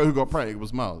 If you want to go who got pranked, it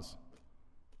was Miles.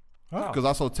 Because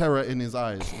I saw terror in his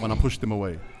eyes when I pushed him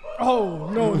away. Oh,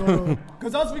 no.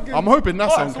 Because I was thinking... I'm hoping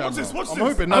that's on camera. What's I'm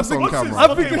hoping that's on camera.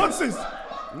 I'm thinking, what's this?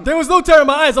 There was no terror in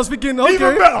my eyes. I was thinking, okay.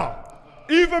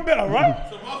 Even better, right?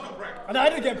 So Miles got pranked. And I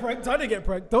didn't get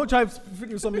pranked. Don't try to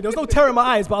think of something. There was no terror in my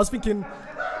eyes, but I was thinking,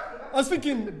 I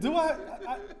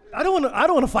don't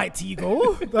want to fight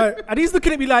Tigo. Like, and he's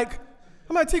looking at me like,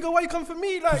 I'm like, Tigo, why you come for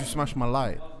me? Like, you smashed my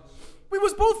light. We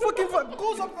was both fucking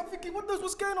goals. I'm thinking,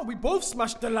 what's going on? We both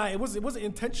smashed the light. It wasn't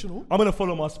intentional. I'm gonna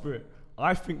follow my spirit.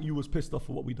 I think you was pissed off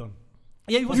for what we done.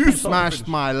 Yeah, you smashed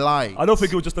my light. I don't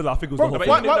think it was just a lie. I think it was the whole thing.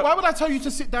 Why would I tell you to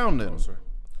sit down then?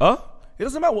 Huh? It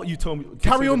doesn't matter what you tell me.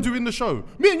 Carry on doing the show.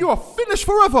 Me and you are finished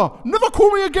forever. Never call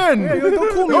me again. Yeah,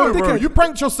 don't call me. No, bro, you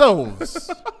pranked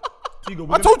yourselves. Tigo,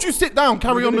 I told you sit down,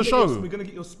 carry on the show. We're gonna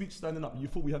get your speech standing up. You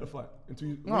thought we had a fight.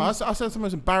 No, I said it's the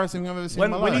most embarrassing thing I've ever seen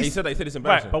in my life. He said it's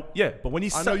embarrassing. But when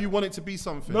he I know you want it to be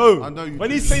something. No, I know you.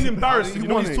 when he's saying embarrassing, you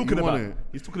know what he's talking about? It.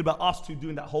 He's talking about us two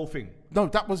doing that whole thing. No,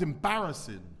 that was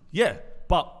embarrassing. Yeah,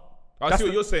 but I see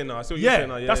what you're saying now. I see what you're saying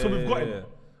now. Yeah, that's what we've got him.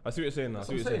 I see what you're saying now. That's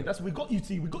what I'm saying. That's what we got you,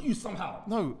 T. We got you somehow.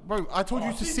 No, bro, I told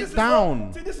you to see, sit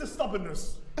down. See, this is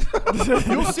stubbornness.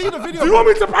 You'll see the video. Do you want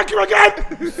me to prank you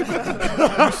again? You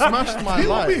smashed my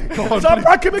life. Shall I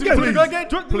prank him again?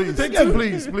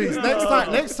 Please.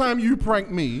 Next time you prank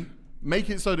me,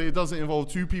 make it so that it doesn't involve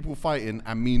two people fighting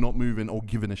and me not moving or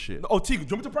giving a shit. Oh, Tigo, do you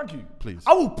want me to prank you? Please.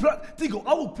 I will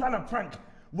plan a prank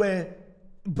where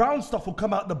brown stuff will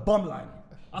come out the bum line.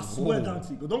 I swear down,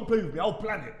 Tigo. Don't play with me. I'll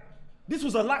plan it. This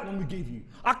was a light one we gave you.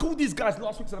 I called these guys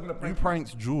last week, said I'm gonna prank You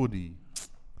pranked Geordie.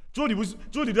 Geordie, did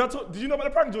you know about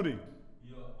the prank, Geordie?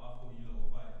 Yeah, I thought you lot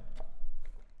were fighting.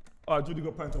 Alright, Geordie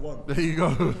got pranked at one. There you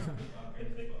go.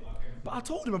 But I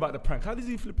told him about the prank. How does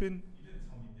he flipping? You didn't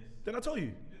tell me this. Didn't I tell you?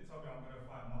 You didn't tell me I'm going to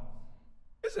fight Mark.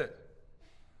 Is it?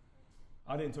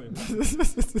 I didn't tell him.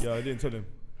 Yeah, I didn't tell him.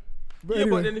 But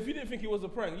then if you didn't think it was a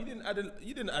prank, you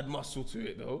didn't add muscle to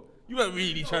it though. You weren't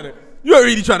really trying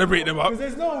to break them up.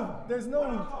 There's no.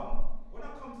 When I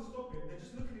come to stop it, they're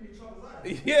just looking in each other's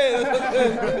eyes.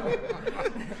 Yeah,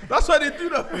 that's why they do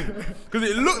that. Because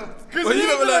it looked. Because you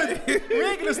never like. We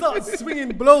ain't gonna start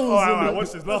swinging blows. All right,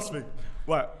 watch this last thing.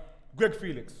 Right, Greg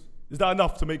Felix. Is that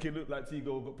enough to make it look like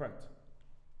Tigo got pranked?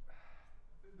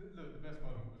 Look, the best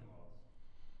moment was Mars.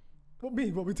 What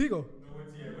me? What with Tigo?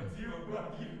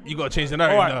 You gotta change the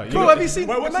narrative now. Bro, have you seen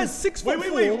the man's 6'4"?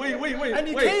 Wait. And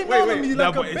he came out on me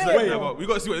like a bear. We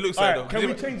gotta see what it looks like though. Can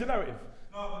we change the narrative?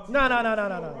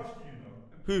 No.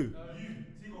 Who?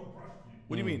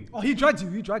 What do you mean? Oh, he dragged you.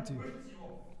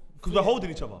 Because we're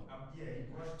holding each other.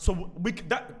 So we'll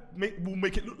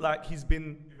make it look like he's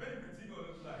been. If anything, Tigo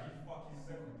looks like he fucking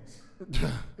second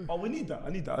this. Oh, we need that. I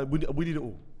need that. We need it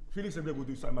all. Felix and Greg will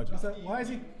do something magic. Why is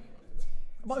he?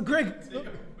 But Greg.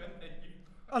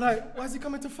 I'm like, why is he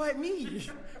coming to fight me?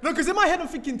 No, because in my head I'm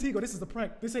thinking, Tigo, this is a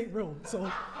prank. This ain't real.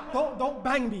 So don't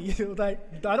bang me.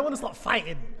 Like, I don't want to start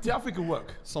fighting. Yeah, I think it'll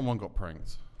work. Someone got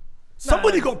pranked.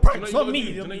 Somebody got pranked. Not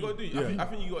me. I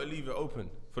think you gotta leave it open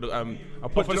for the. I'll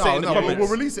put it in the comments. We'll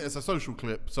release it as a social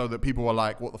clip so that people are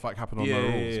like, "What the fuck happened on the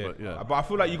rules?" Yeah. But I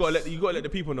feel like you gotta let the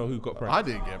people know who got pranked. I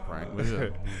didn't get pranked. But yeah.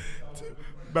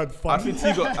 Bad fun. I think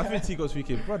Tigo's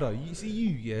thinking, brother, you see you,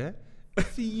 yeah,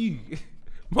 see you.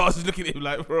 Mars is looking at him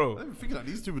like, bro. I'm thinking like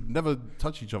these two would never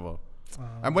touch each other.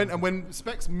 And when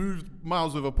Specs moved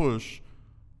Miles with a push,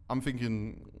 I'm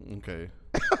thinking, okay.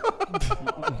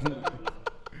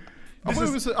 I'm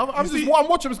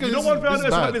watching. You know one thing I noticed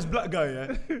about this black guy,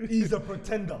 yeah? He's a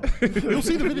pretender. You'll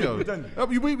see the video.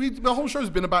 The whole show's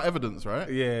been about evidence, right?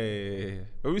 Yeah.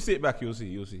 When we see it back, you'll see.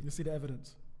 You'll see the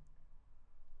evidence.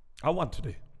 I won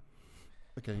today.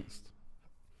 Against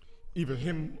either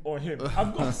him or him.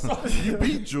 I've got something. You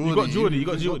beat Geordie. You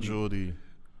got Geordie.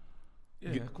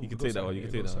 Yeah, cool. You can take that one. You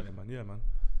can take that one. Man. Yeah, man.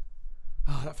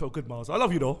 Ah, that felt good, Miles. I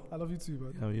love you though. I love you too,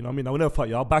 man. Yeah, you know what I mean? I will never fight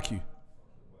you. I'll back you.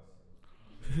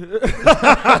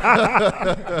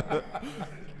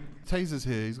 Taser's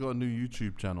here. He's got a new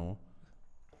YouTube channel.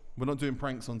 We're not doing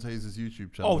pranks on Taser's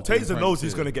YouTube channel. Oh, Taser knows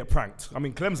he's going to get pranked. I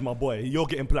mean, Clem's my boy. You're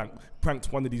getting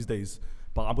pranked one of these days.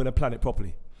 But I'm going to plan it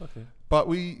properly. Okay. But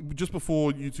we, just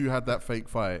before you two had that fake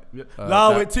fight.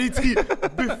 With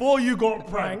TT, before you got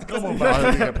pranked. Come on,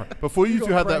 man. Before you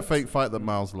two had that fake fight that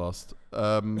Miles lost,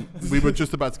 we were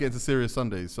just about to get into Serious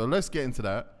Sundays. So let's get into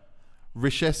that.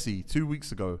 Rishesi, 2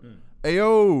 weeks ago.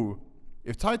 Ayo,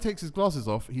 if Ty takes his glasses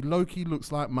off, he low-key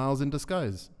looks like Miles in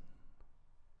disguise.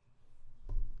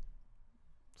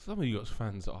 Some of you guys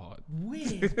fans are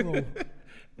weird, bro.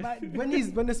 Like when his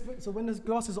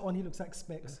glasses are on, he looks like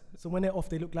Specs. So when they're off,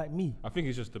 they look like me. I think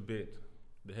it's just the beard,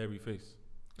 the hairy face.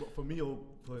 What, for me or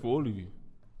for all of you?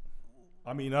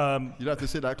 I mean, you don't have to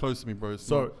sit that close to me, bro.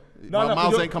 Sorry.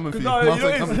 Miles ain't coming for you. Miles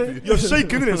ain't coming for you. You're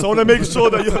shaking, innit? So I want to make sure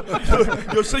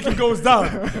that your shaking goes down.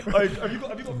 Like, have you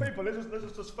got paper?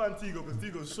 Let's just fan Tigo because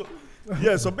Tigo's shook.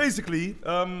 Yeah. So basically,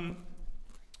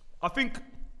 I think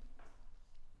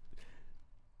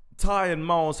Ty and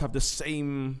Miles have the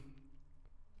same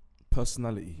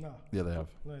personality. No. Yeah, they have.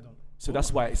 No, they don't. So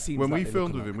that's why it seems when like we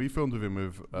filmed with him,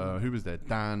 with who was there?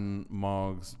 Dan,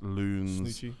 Margs, Loons.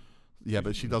 Snoochie. Yeah,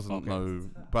 but she doesn't know.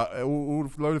 But all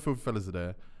load of FilthyFellas are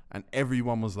there, and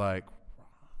everyone was like,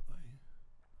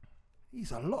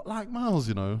 "He's a lot like Miles,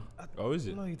 you know." Oh, is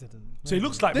it? No, he didn't. So he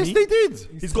looks like yes, me. they did.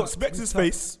 He's got Specs'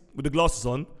 face with the glasses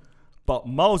on, but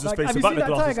Miles' face without the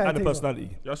glasses and the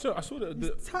personality. Yeah, I saw the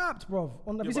He's tapped, bro.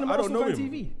 Have you but seen him I on don't know Fan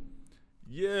him. TV?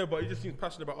 Yeah, but he just seems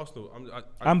passionate about Arsenal.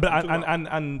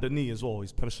 And the knee as well.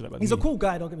 He's passionate about. He's the a knee. cool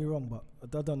guy. Don't get me wrong, but I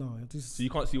don't know. So you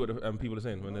can't see what the, people are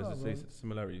saying when there's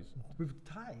similarities. With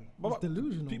Ty, he's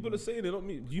delusional. People are saying it, not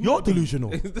me. You're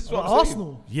delusional. This is what I'm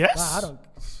Arsenal. Yes. Nah, I don't.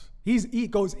 He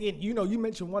goes in. You know, you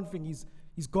mention one thing, he's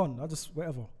gone. I just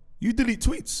whatever. You delete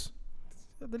tweets.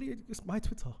 It's my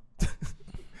Twitter.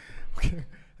 Okay,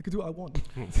 I can do what I want.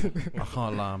 I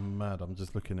can't lie, I'm mad. I'm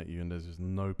just looking at you and there's just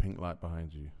no pink light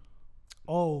behind you.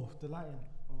 Oh, the lighting.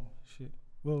 Oh shit.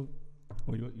 Well,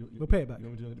 we'll pay it back. You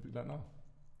want me to do that now?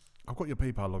 I've got your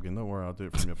PayPal login. Don't worry, I'll do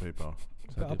it from your PayPal.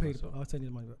 I'll pay it. I'll send you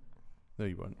the money back. No,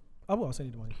 you won't. I will. I'll send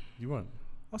you the money. You won't.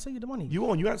 I'll send you the money.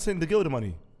 You ain't sending the girl the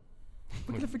money.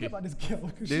 We're gonna forget about this girl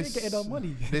because she ain't getting our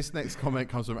money. This next comment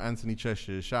comes from Anthony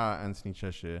Cheshire. Shout out Anthony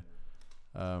Cheshire.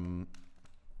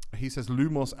 He says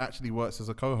Lumos actually works as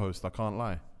a co-host. I can't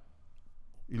lie.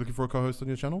 You looking for a co-host on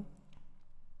your channel?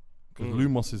 Because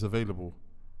Lumos is available.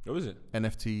 Oh, is it?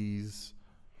 NFTs,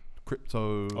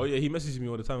 crypto. Oh yeah, he messages me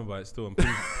all the time about it still and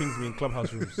pings me in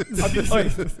clubhouse rooms.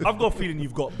 I've got a feeling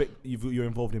you're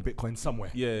involved in Bitcoin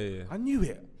somewhere. Yeah. I knew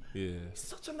it. Yeah.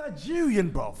 Such a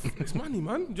Nigerian, bruv. It's money,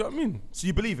 man. Do you know what I mean? So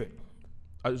you believe it?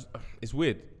 It's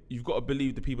weird. You've got to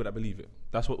believe the people that believe it.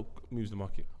 That's what moves the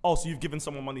market. Oh, so you've given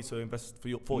someone money to invest for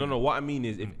you? No. What I mean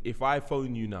is, if I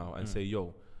phone you now and say,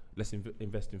 "Yo, let's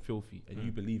invest in Filthy," and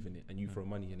you believe in it and you throw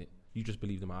money in it, you just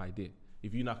believe in my idea.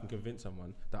 If you now can convince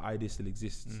someone that idea still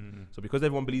exists, so because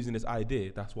everyone believes in this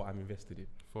idea, that's what I'm invested in.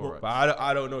 But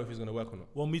I don't know if it's going to work or not.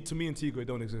 Well, to me and Tigo, it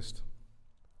don't exist.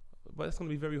 But it's going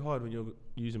to be very hard when you're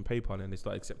using PayPal and they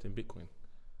start accepting Bitcoin.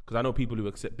 Because I know people who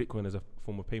accept Bitcoin as a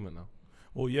form of payment now.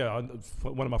 Well, yeah,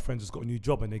 one of my friends has got a new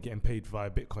job and they're getting paid via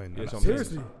Bitcoin. Yeah,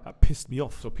 seriously? That pissed me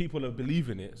off. So people are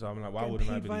believing it. So I'm like, why wouldn't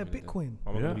I believe via in it? Bitcoin?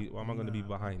 Why am I going to be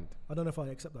behind? I don't know if I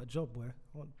accept that job, boy.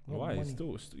 Why? It's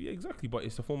still, yeah, exactly. But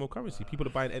it's a form of currency. People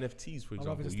are buying NFTs, for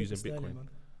example, using Bitcoin.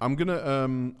 I'm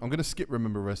gonna skip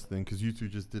Remember Wrestling because you two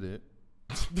just did it.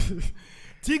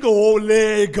 Tigo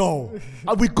Lego.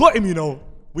 We got him, you know.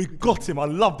 We got him. I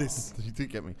love this. You did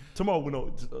get me. Tomorrow, we'll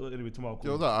know. Anyway, tomorrow.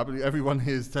 Yo, I believe everyone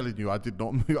here is telling you I did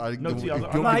not move. I No, don't he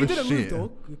give didn't a move shit.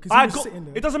 though.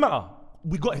 It doesn't matter.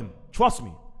 We got him. Trust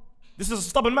me. This is a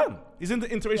stubborn man. He's in the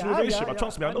interracial relationship.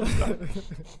 Trust me. I know this guy.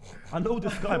 I know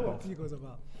this guy, bro. What Tigo's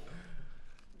about?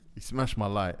 He smashed my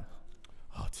light.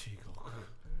 Oh, Tigo.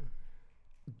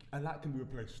 And that can be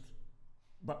replaced.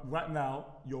 But right now,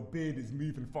 your beard is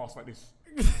moving fast like this.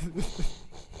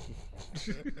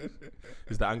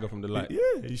 Is the anger from the light?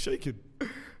 Yeah, he's shaking.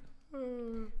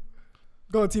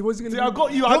 Go on, T. What's he gonna do? I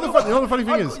got you. You know the funny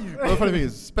thing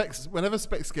is, Specs. Whenever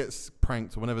Specs gets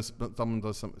pranked, or whenever someone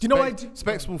does something, Do you know why?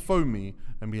 Specs will phone me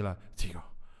and be like, "Tigo,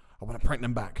 I want to prank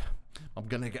them back. I'm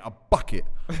gonna get a bucket.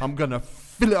 I'm gonna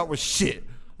fill it up with shit.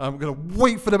 I'm gonna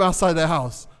wait for them outside their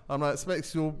house." I'm like,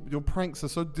 Specs, your pranks are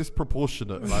so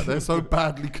disproportionate. Like they're so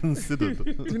badly considered.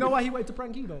 Do you know why he waited to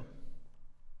prank you though?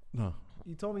 No.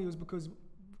 He told me it was because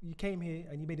you came here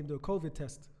and you made him do a COVID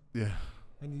test. Yeah.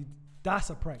 And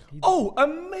that's a prank. Oh,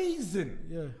 amazing.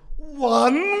 Yeah.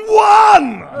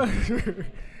 1-1.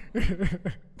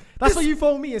 That's why you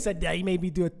phoned me and said, yeah, he made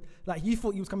me do it. Like, you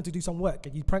thought he was coming to do some work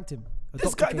and you pranked him.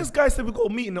 This guy said we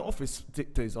got a meet in the office,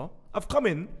 Tazer. I've come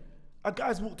in, a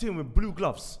guy's walked in with blue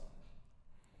gloves.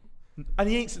 And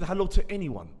he ain't said hello to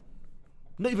anyone.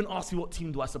 Not even asked me what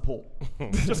team do I support.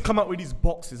 Just come out with these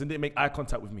boxes and didn't make eye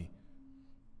contact with me.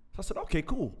 So I said, okay,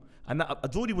 cool. And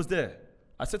Jordy was there.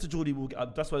 I said to Jordy,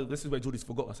 this is where Jordy's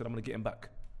forgot. I said, I'm going to get him back.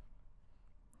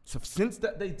 So since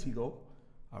that day, Tigo,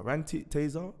 I ran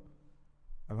Tazer.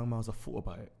 I ran Miles. I thought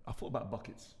about it. I thought about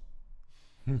buckets.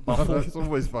 That's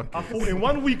always funny. I thought in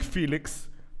 1 week, Felix,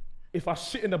 if I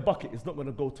shit in a bucket, it's not going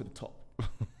to go to the top.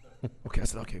 Okay, I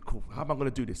said, okay, cool. How am I going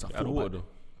to do this? I thought about it.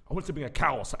 I wanted to bring a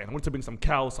cow or something. I wanted to bring some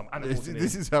cows, some animals in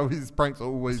This is how his pranks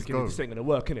always go. This ain't going to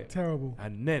work, innit? Terrible.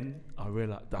 And then I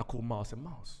realized that I called Miles and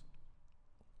Miles,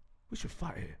 we should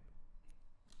fight here.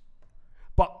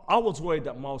 But I was worried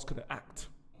that Miles couldn't act.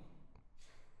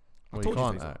 Well, he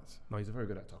can't act. No, he's a very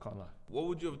good actor, I can't lie. What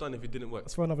would you have done if it didn't work?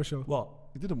 That's for another show. What?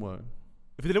 It didn't work.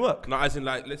 If it didn't work? No, as in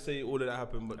like, let's say all of that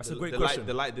happened, but That's a great question.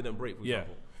 The light didn't break, for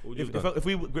example. What would you have done? If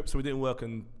we gripped so it didn't work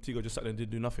and Tigo just sat there and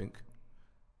didn't do nothing,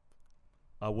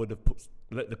 I would have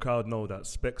let the crowd know that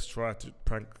Specs tried to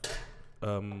prank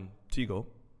Tigo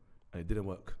and it didn't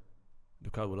work. The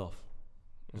crowd would laugh.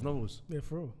 There's no rules. Yeah,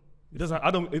 for real. It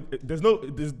doesn't.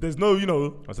 There's no. You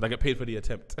know. I said I get paid for the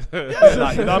attempt. Yeah,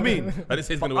 like, you know what I mean. I didn't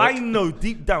say it's but gonna work. I know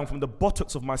deep down from the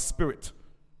buttocks of my spirit,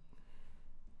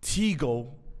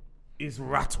 Tigo is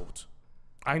rattled.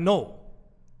 I know.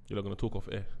 You're not gonna talk off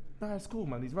air. Nah, it's cool,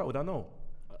 man. He's rattled. I know.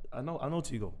 I know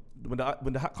Tigo.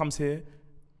 When the hat comes here,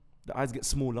 The eyes get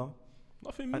smaller.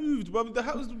 Nothing moved, bro. The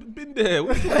house been there.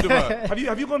 What are you talking about?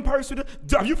 Have you gone Paris with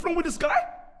have you flown with this guy?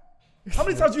 How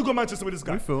many times have you gone Manchester with this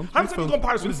guy? We filmed. How many times have you gone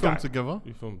Paris with this guy? together.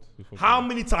 We filmed. How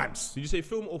many times? Did you say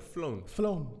film or flown?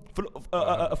 Flown.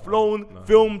 Flown,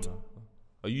 filmed.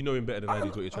 Oh, you know him better than I do.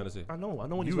 What you're trying to say? I know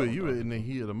when You were in the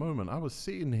heat of the moment. I was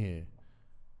sitting here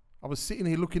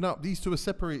looking up. These two are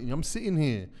separating. I'm sitting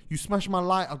here. You smashed my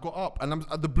light. I got up, and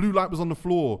the blue light was on the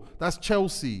floor. That's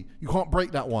Chelsea. You can't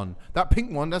break that one. That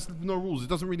pink one, that's no rules. It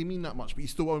doesn't really mean that much, but you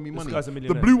still owe me money. This guy's a The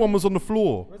millionaire. blue one was on the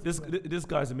floor. This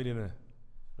guy's a millionaire.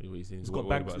 What are you saying? He's got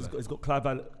banks. He's got Clive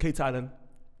Island, Kate Island,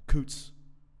 Coots,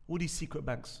 all these secret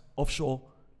banks offshore.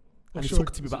 And he's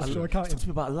talking to me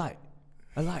about a light.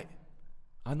 A light.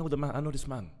 I know the man. I know this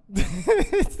man. You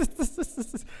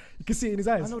can see it in his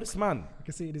eyes. I know this man. You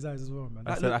can see it in his eyes as well, man.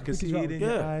 I said I can see it in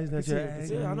your eyes.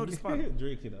 Yeah, I know this man.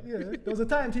 Yeah, there was a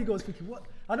time Tigo was thinking, what?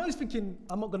 I know he's thinking,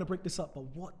 I'm not gonna break this up, but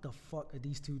what the fuck are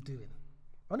these two doing?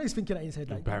 I know he's thinking that in his head,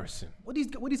 like, Embarrassing. What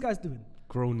these guys doing?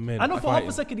 Grown men. I know for half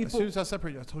a second he As thought. soon as I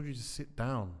separated you, I told you to sit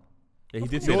down. Yeah, he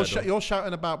did say that. though. You're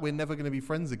shouting about we're never going to be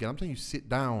friends again. I'm telling you, sit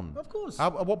down. Of course.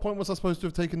 At what point was I supposed to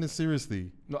have taken this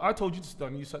seriously? No, I told you to sit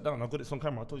down. You sat down. I've got it on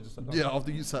camera. I told you to sit down. Yeah,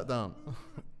 after you sat down.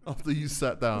 After you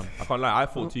sat down. I can't lie. I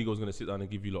thought Tigo was gonna sit down and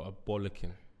give you lot a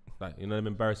bollocking. Like, you know, them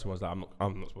embarrassing ones. Like,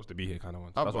 I'm not supposed to be here, kind of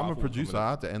ones. That's what I I'm a thought producer. coming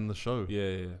I up. had to end the show.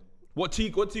 Yeah. What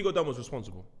Tigo done was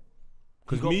responsible.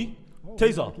 Because me,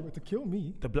 Tazer, To kill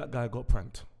me. the black guy got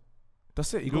pranked.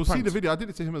 That's it. He You'll got see pranked. the video. I did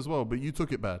it to him as well, but you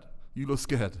took it bad. You look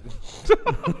scared.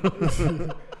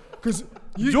 Because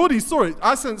Geordie saw it.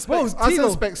 I sent specs. I sent Tino,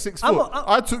 specs 6 I'm foot. a-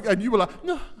 I took, and you were like,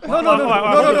 no.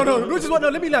 no. Which is what? No,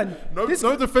 let me land. No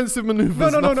defensive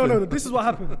maneuvers. No. nothing. This is what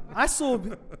happened. I saw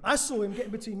him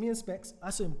getting between me and Specs. I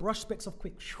saw him brush Specs off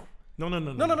quick. No.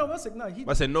 No. One sec. No, he.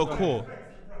 I said no core.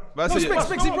 No, Specs.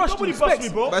 He brushed Nobody me. brushed Specs. me,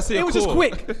 bro. I say It was just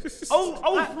quick. I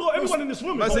will floor everyone in this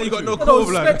room. I if say you got want no to. No, core,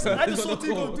 blood. Specs. I just You saw got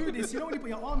no Tigo core. do this. You know when you put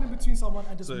your arm in between someone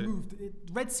and just Sorry. moved.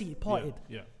 Red Sea parted.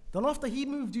 Yeah. Then after he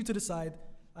moved you to the side,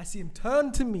 I see him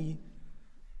turn to me.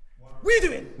 What are you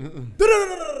doing?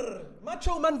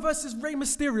 Macho Man versus Rey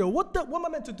Mysterio. What am I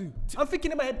meant to do? I'm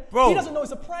thinking in my head, Bro. he doesn't know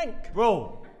it's a prank.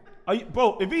 Bro, But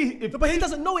he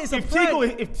doesn't know it's a if prank.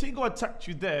 Tigo attacked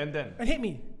you there and then, And hit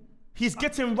me. he's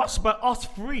getting rushed by us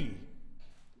three.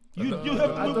 You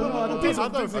have. I don't think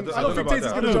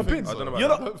Taser's gonna jump in. I don't know You're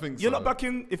about that. don't think You're so. not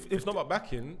backing. If It's not about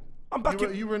backing. I'm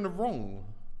backing. You were in the wrong.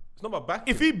 It's not about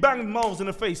backing. If he banged Miles in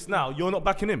the face now, you're not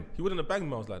backing him. He wouldn't have banged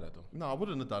Miles like that, though. No, I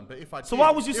wouldn't have done. But if I So did,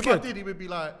 why was you scared? If I did, he would be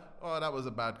like, "Oh, that was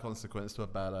a bad consequence to a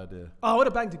bad idea." Oh, I would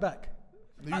have banged it back.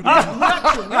 You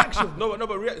would've- Reaction. No,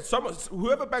 but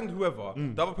whoever banged whoever,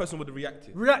 the other person would have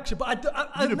reacted. Reaction. But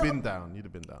I You'd have no. been down. You'd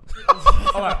have been down.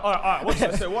 All right. What's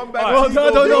that? So one bang. All right.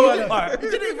 No. All right. He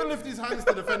didn't even lift his hands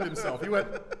to defend himself. He went.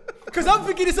 Because I'm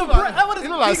thinking it's a prank. He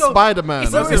looked like Spider-Man.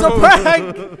 It's a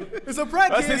prank. It's a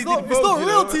prank. That's It's what not he did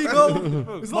real, both, you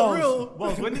Tigo. It's not real.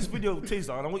 Miles, when this video,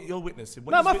 Taser, and I want your witness.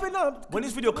 When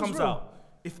this video it's comes real. out,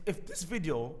 if this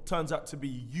video turns out to be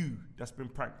you that's been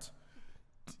pranked,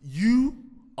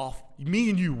 me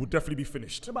and you will definitely be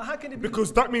finished. But how can it be?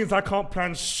 Because that means I can't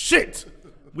plan shit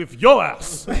with your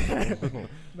ass.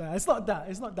 Nah, it's not that.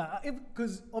 It's not that.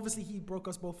 Because obviously he broke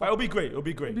us both up. It'll be great. It'll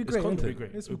be great. It'll be It's great. content. It'll It'll be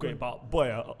great. It's It'll be great. great. But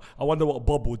boy, I wonder what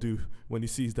Bob will do when he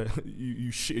sees that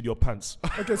you shitted your pants.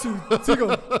 Okay, so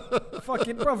Tigo,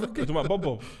 fucking bro. You're talking about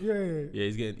Bobo? Yeah. Yeah,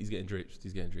 he's getting draped.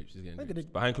 He's getting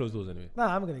draped. Behind closed doors, anyway.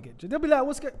 Nah, I'm gonna get. They'll be like,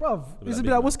 "What's going, bro?" This will be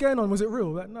big like, "What's going on? Was it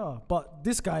real?" Like, no. But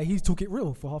this guy, he took it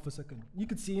real for half a second. You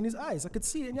could see in his eyes. I could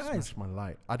see it in your eyes. Smash my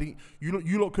light. I didn't.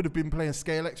 You lot could have been playing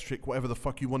scale electric, whatever the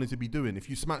fuck you wanted to be doing. If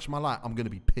you smash my light, I'm gonna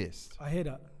be pissed. I hear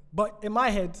that. But in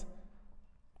my head,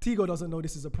 Tigo doesn't know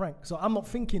this is a prank. So I'm not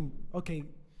thinking, okay,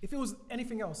 if it was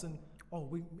anything else and,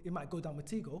 it might go down with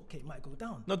Tigo, okay, it might go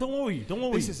down. No, don't worry. Don't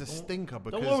worry. This is a stinker.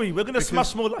 Because, Don't worry. We're gonna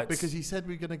smash more lights. Because he said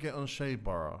we're gonna get on Shade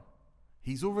Borough.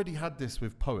 He's already had this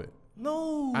with Poet.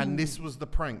 No. And this was the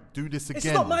prank. Do this again.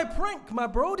 It's not my prank, my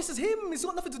bro. This is him. It's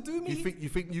got nothing to do with me. You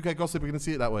think UK Gossip are gonna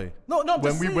see it that way? No, I'm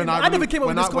just saying. I never came up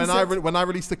with this concept. When I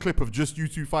released the clip of just you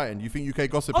two fighting, you think UK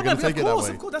Gossip Oh, are no, gonna take it that way?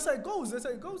 of course. That's how it goes. That's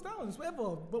how it goes down. It's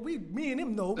whatever. But me and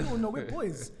him know. We all know we're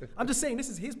boys. I'm just saying this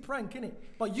is his prank, innit?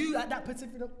 But you, at that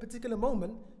particular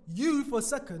moment, you for a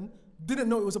second didn't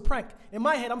know it was a prank. In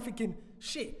my head, I'm thinking,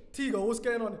 shit, Tigo, what's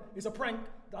going on? It's a prank.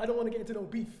 I don't want to get into no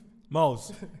beef.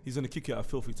 Miles, he's gonna kick you out of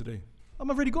Filthy today. I'm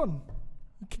already gone.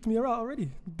 He kicked me out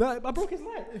already. I broke his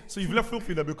light. So you've left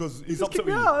Filthy there because he's Just upset kicked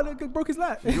me with you. out. I broke his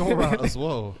light. You're out as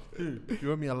well.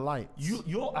 You owe me a light.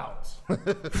 You're out.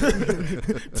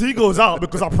 Tigo's out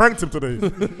because I pranked him today.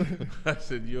 I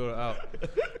said you're out.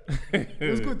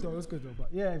 It was good though. But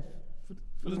yeah,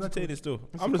 Feels entertaining still.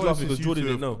 That's I'm the just laughing because closest Jordan you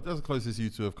two didn't know. That's the closest you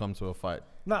two have come to a fight.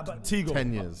 Nah, but Tigo.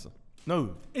 10 years.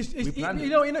 No. it's We planned it. you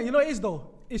know it is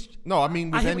though. It's No, I mean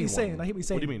with I hear anyone. what he's saying. I hear what he's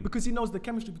saying. do you mean? Because he knows the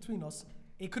chemistry between us.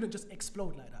 It couldn't just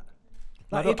explode like that.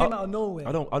 I Like don't- it came out of nowhere.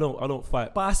 I don't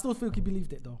fight. But I still feel he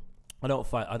believed it though. I don't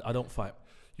fight. I don't fight.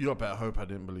 You lot better hope I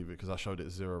didn't believe it because I showed it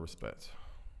zero respect.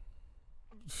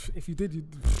 If you did, you.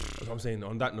 That's what I'm saying.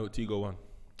 On that note, Tigo won.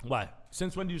 Why?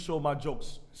 Since when do you show my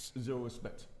jokes zero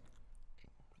respect?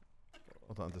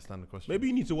 I don't understand the question. Maybe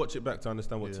you need to watch it back to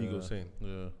understand what Yeah. Tigo's saying.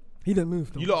 Yeah. He didn't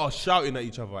move. Though. You lot are shouting at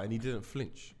each other and he didn't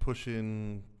flinch.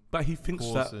 Pushing, But he thinks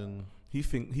that pausing. he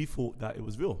thought that it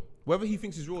was real. Whether he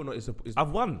thinks it's real or not is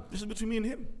I've won. This is between me and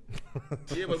him.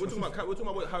 yeah, but we're talking about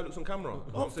how it looks on camera.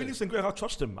 Oh, Felix and Greg, I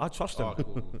trust him. I trust him. Oh,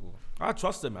 cool. I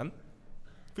trust him, man.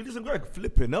 Felix and Greg,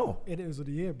 flipping no. It was of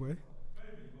the year, boy.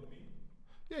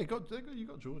 Yeah, you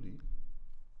got Geordie.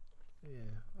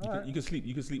 Yeah. You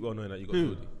can sleep well knowing that you got Who?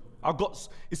 Jordy. I've got.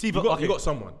 It's either You got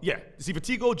someone. Yeah, it's either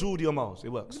Tigo, Jordy, or Miles. It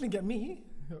works. You didn't get me.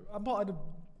 I'm part of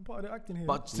the acting here.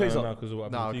 But say something. because of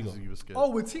what No, happened to because Tigo. you were scared. oh,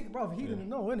 with T, bro, he didn't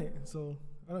know, innit? So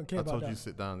I don't care I about told that. you to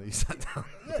sit down. You sat down.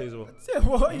 Tazer what? Yeah,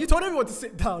 well, you told everyone to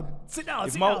sit down. Sit down.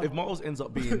 If sit Miles, down. if Miles ends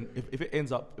up being, if it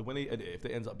ends up when they edit, if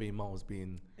it ends up being Miles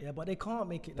being, Yeah, but they can't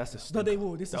make it. That's like a that. No, they stinker.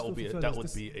 will. This That is would be a- FilthyFellas. that would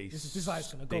This- be a This is how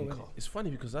it's gonna go. stinker. innit? It's funny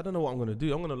because I don't know what I'm gonna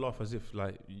do. I'm gonna laugh as if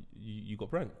like you got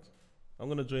pranked. I'm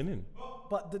gonna join in.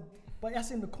 What But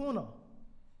that's in the corner.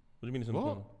 do you mean it's in the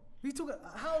corner? We took.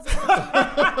 How's it?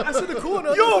 That's in the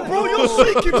corner. Yo, bro, you're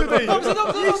shaking today.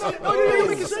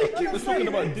 We're talking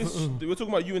about this. We're talking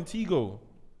about you and Tigo.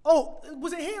 Oh,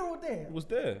 was it here or there? It was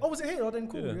there. Oh, was it here? Oh, then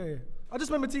cool. Yeah. Yeah. I just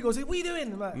remember Tigo saying, "What are you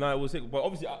doing?" Like, No, it was here. But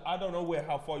obviously, I don't know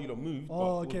how far you lot moved.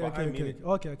 oh, but okay, it was okay, behind me,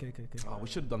 okay, innit? okay. oh, we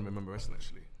should have done Remember Wrestling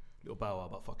actually. Little bow wow,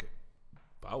 but fuck it.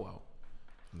 Bow wow.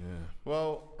 Yeah.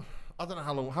 Well, I don't know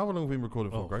how long. How long have we been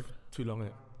recording for, Oh, Greg? too long,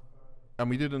 innit?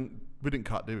 And we didn't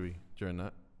cut, did we? During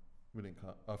that, we didn't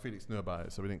cut. Felix knew about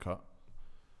it, so we didn't cut.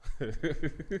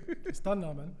 It's done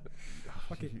now, man.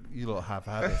 Fuck it. You lot have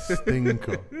had a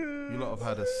stinker. You lot have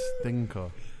had a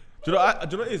stinker. Do you know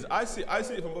what it is? I see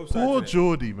it from both sides. Poor innit?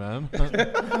 Geordie, man.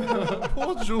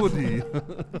 Poor Geordie.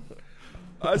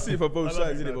 I see it from both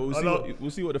sides, innit? But I love-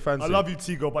 we'll see what the fans I say. love you,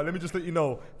 Tigo, but let me just let you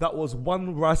know that was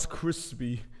one Rice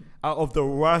Krispie out of the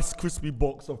Rice Krispie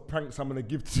box of pranks I'm gonna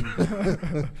give to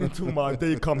you until my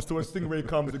day comes. Till when Stingray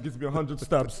comes, it gives me 100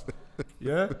 stabs.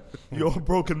 Yeah, you're a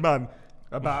broken man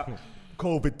about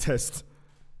COVID test.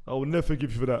 I will never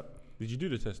forgive you for that. Did you do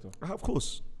the test though? Of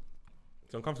course,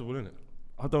 It's uncomfortable, isn't it?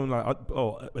 I don't like.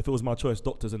 If it was my choice,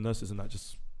 doctors and nurses and that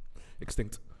just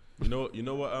extinct. You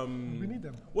know what? We need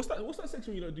them. What's that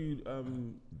section you don't do?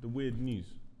 The weird news.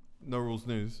 No rules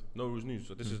news. No rules news.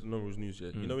 So this is no rules news. Yeah.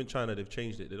 You know in China they've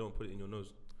changed it. They don't put it in your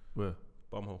nose. Where?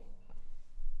 Bumhole.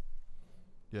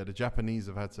 Yeah, the Japanese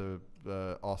have had to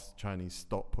ask Chinese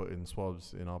stop putting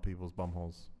swabs in our people's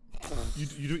bumholes.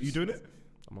 You doing it?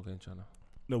 I'm not going to China.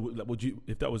 No. Like, would you?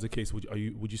 If that was the case, would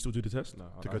you still do the test? No.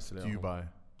 To go to Dubai.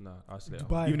 Nah, I stay at home.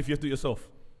 Dubai. Even if you have to do it yourself.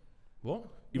 What?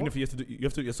 Even if you have to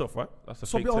do it yourself, right? That's a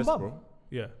Swap fake it on test, bum? bro.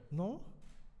 Yeah. No.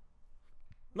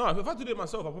 No, if I had to do it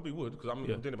myself, I probably would because I'm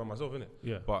Yeah. doing it by myself, innit?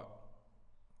 Yeah. But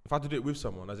if I had to do it with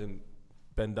someone, as in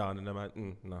bend down and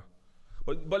then nah.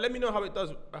 But let me know how it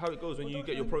goes when you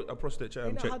get your prostate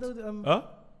Ain't that how checked. the, Huh?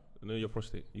 No, your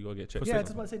prostate. You gotta get checked. yeah, I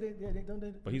was about to say they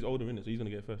don't. But he's older, innit? So he's gonna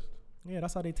get it first. Yeah,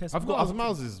 that's how they test. I've got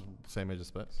Miles is same age as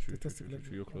Specs. True.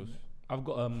 You're close. I've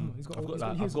got He's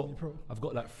got years on you, bro. I've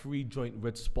got like 3 joint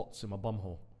red spots in my bum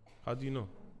hole How do you know?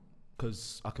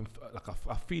 because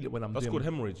I feel it when I'm That's doing. called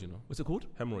hemorrhoids, you know. What's it called?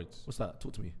 Hemorrhoids. What's that?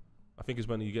 Talk to me. I think it's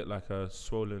when you get like a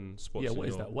swollen spots. Yeah, in what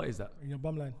is your- that? What is that? In your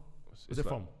bum line. it's Where's it like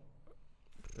from?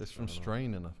 It's from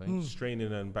straining, I think.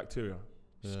 Straining and bacteria.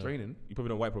 Yeah. Straining. You probably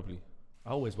don't wipe properly. I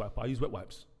always wipe. I use wet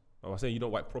wipes. Oh, I say you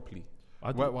don't wipe properly.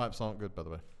 I do. Wet wipes aren't good, by the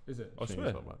way. Is it? I Shouldn't swear.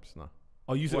 use wet wipes, no.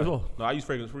 I use it Why? as well. No, I use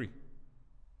fragrance free.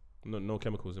 No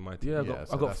chemicals in my tea. Yeah, I Yeah, got,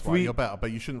 so I got that's why 3. you're better,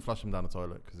 but you shouldn't flush them down the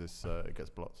toilet because it gets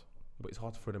blocked. But it's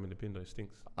hard to throw them in the bin though. It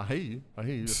stinks. I hear you.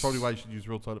 That's probably why you should use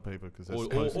real toilet paper because Or,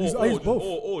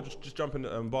 it's just jump in the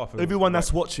bath. And Everyone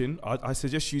that's watching, I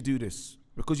suggest you do this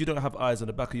because you don't have eyes on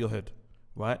the back of your head,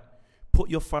 right?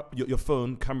 Put your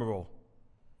phone camera roll.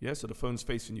 Yeah, so the phone's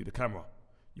facing you, the camera.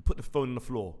 You put the phone on the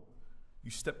floor.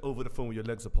 You step over the phone with your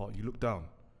legs apart. You look down,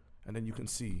 and then you can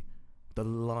see the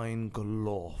line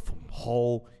galore from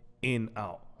hole in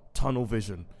out, tunnel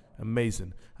vision,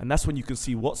 amazing. And that's when you can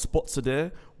see what spots are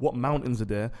there, what mountains are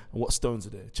there, and what stones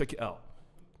are there. Check it out.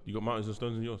 You got mountains and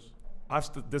stones in yours.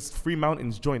 There's 3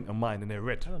 mountains joint on mine, and they're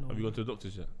red. I don't know. Have you gone to the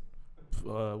doctors yet?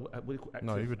 What do you call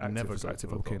No, you would never go active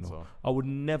to a volcano. doctor. I would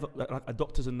never. Like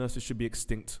doctors and nurses should be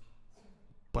extinct.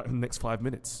 but in the next 5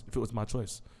 minutes, if it was my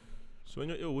choice. So when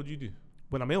you're ill, what do you do?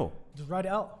 When I'm ill, Just ride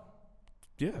it out.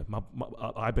 yeah,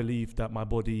 I believe that my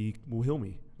body will heal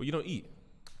me. But you don't eat.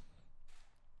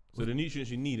 So the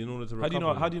nutrients you need in order to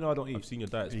recover. How do you know I don't eat? I've seen your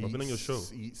diets, bro. I've been on your show.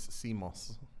 Eats sea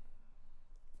moss.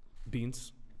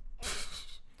 Beans.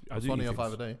 It's one of your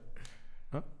 5 a day.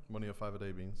 Huh? One of your 5 a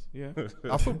day beans. Yeah.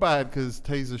 I feel bad because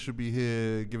Tazer should be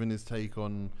here giving his take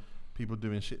on people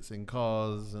doing shits in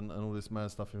cars and all this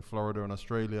mad stuff in Florida and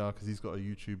Australia because he's got a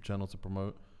YouTube channel to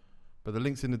promote. But the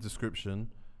link's in the description.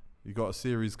 You got a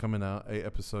series coming out, 8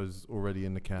 episodes already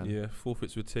in the can. Yeah,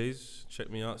 Forfeits with Taze. Check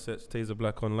me out. Search Tazer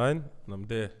Black online, and I'm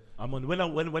there. I'm on.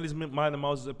 When is mine and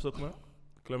Miles' episode coming out?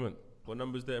 Clement, what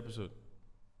number is the episode?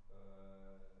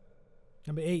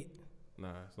 Number 8. Nah,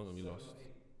 it's not gonna be lost.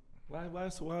 Why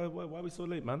are we so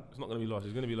late, man? It's not gonna be lost.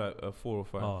 It's gonna be like 4 or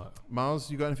 5. Oh. Miles,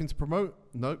 you got anything to promote?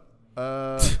 Nope.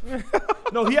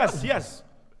 No, he has.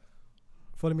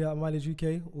 Follow me at Mileage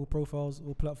UK, all profiles,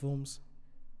 all platforms.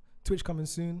 Twitch coming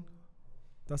soon.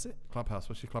 That's it. Clubhouse.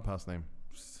 What's your Clubhouse name?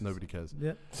 Nobody cares.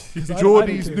 Yeah.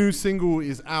 Geordie's new single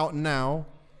is out now.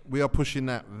 We are pushing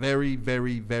that very,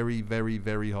 very, very, very,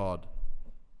 very hard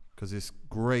because it's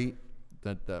great.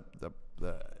 The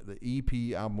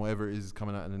EP album, whatever it is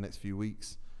coming out in the next few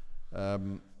weeks.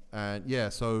 And yeah,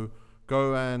 so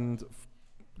go and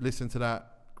listen to that.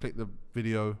 Click the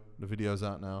video. The video's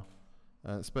out now.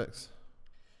 Specs.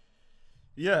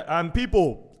 Yeah, and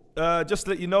people, just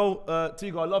to let you know,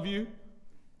 Tigo, I love you,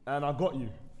 and I got you.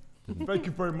 Thank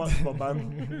you very much,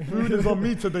 man. Food is on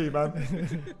me today,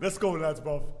 man. Let's go, lads,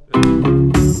 bruv.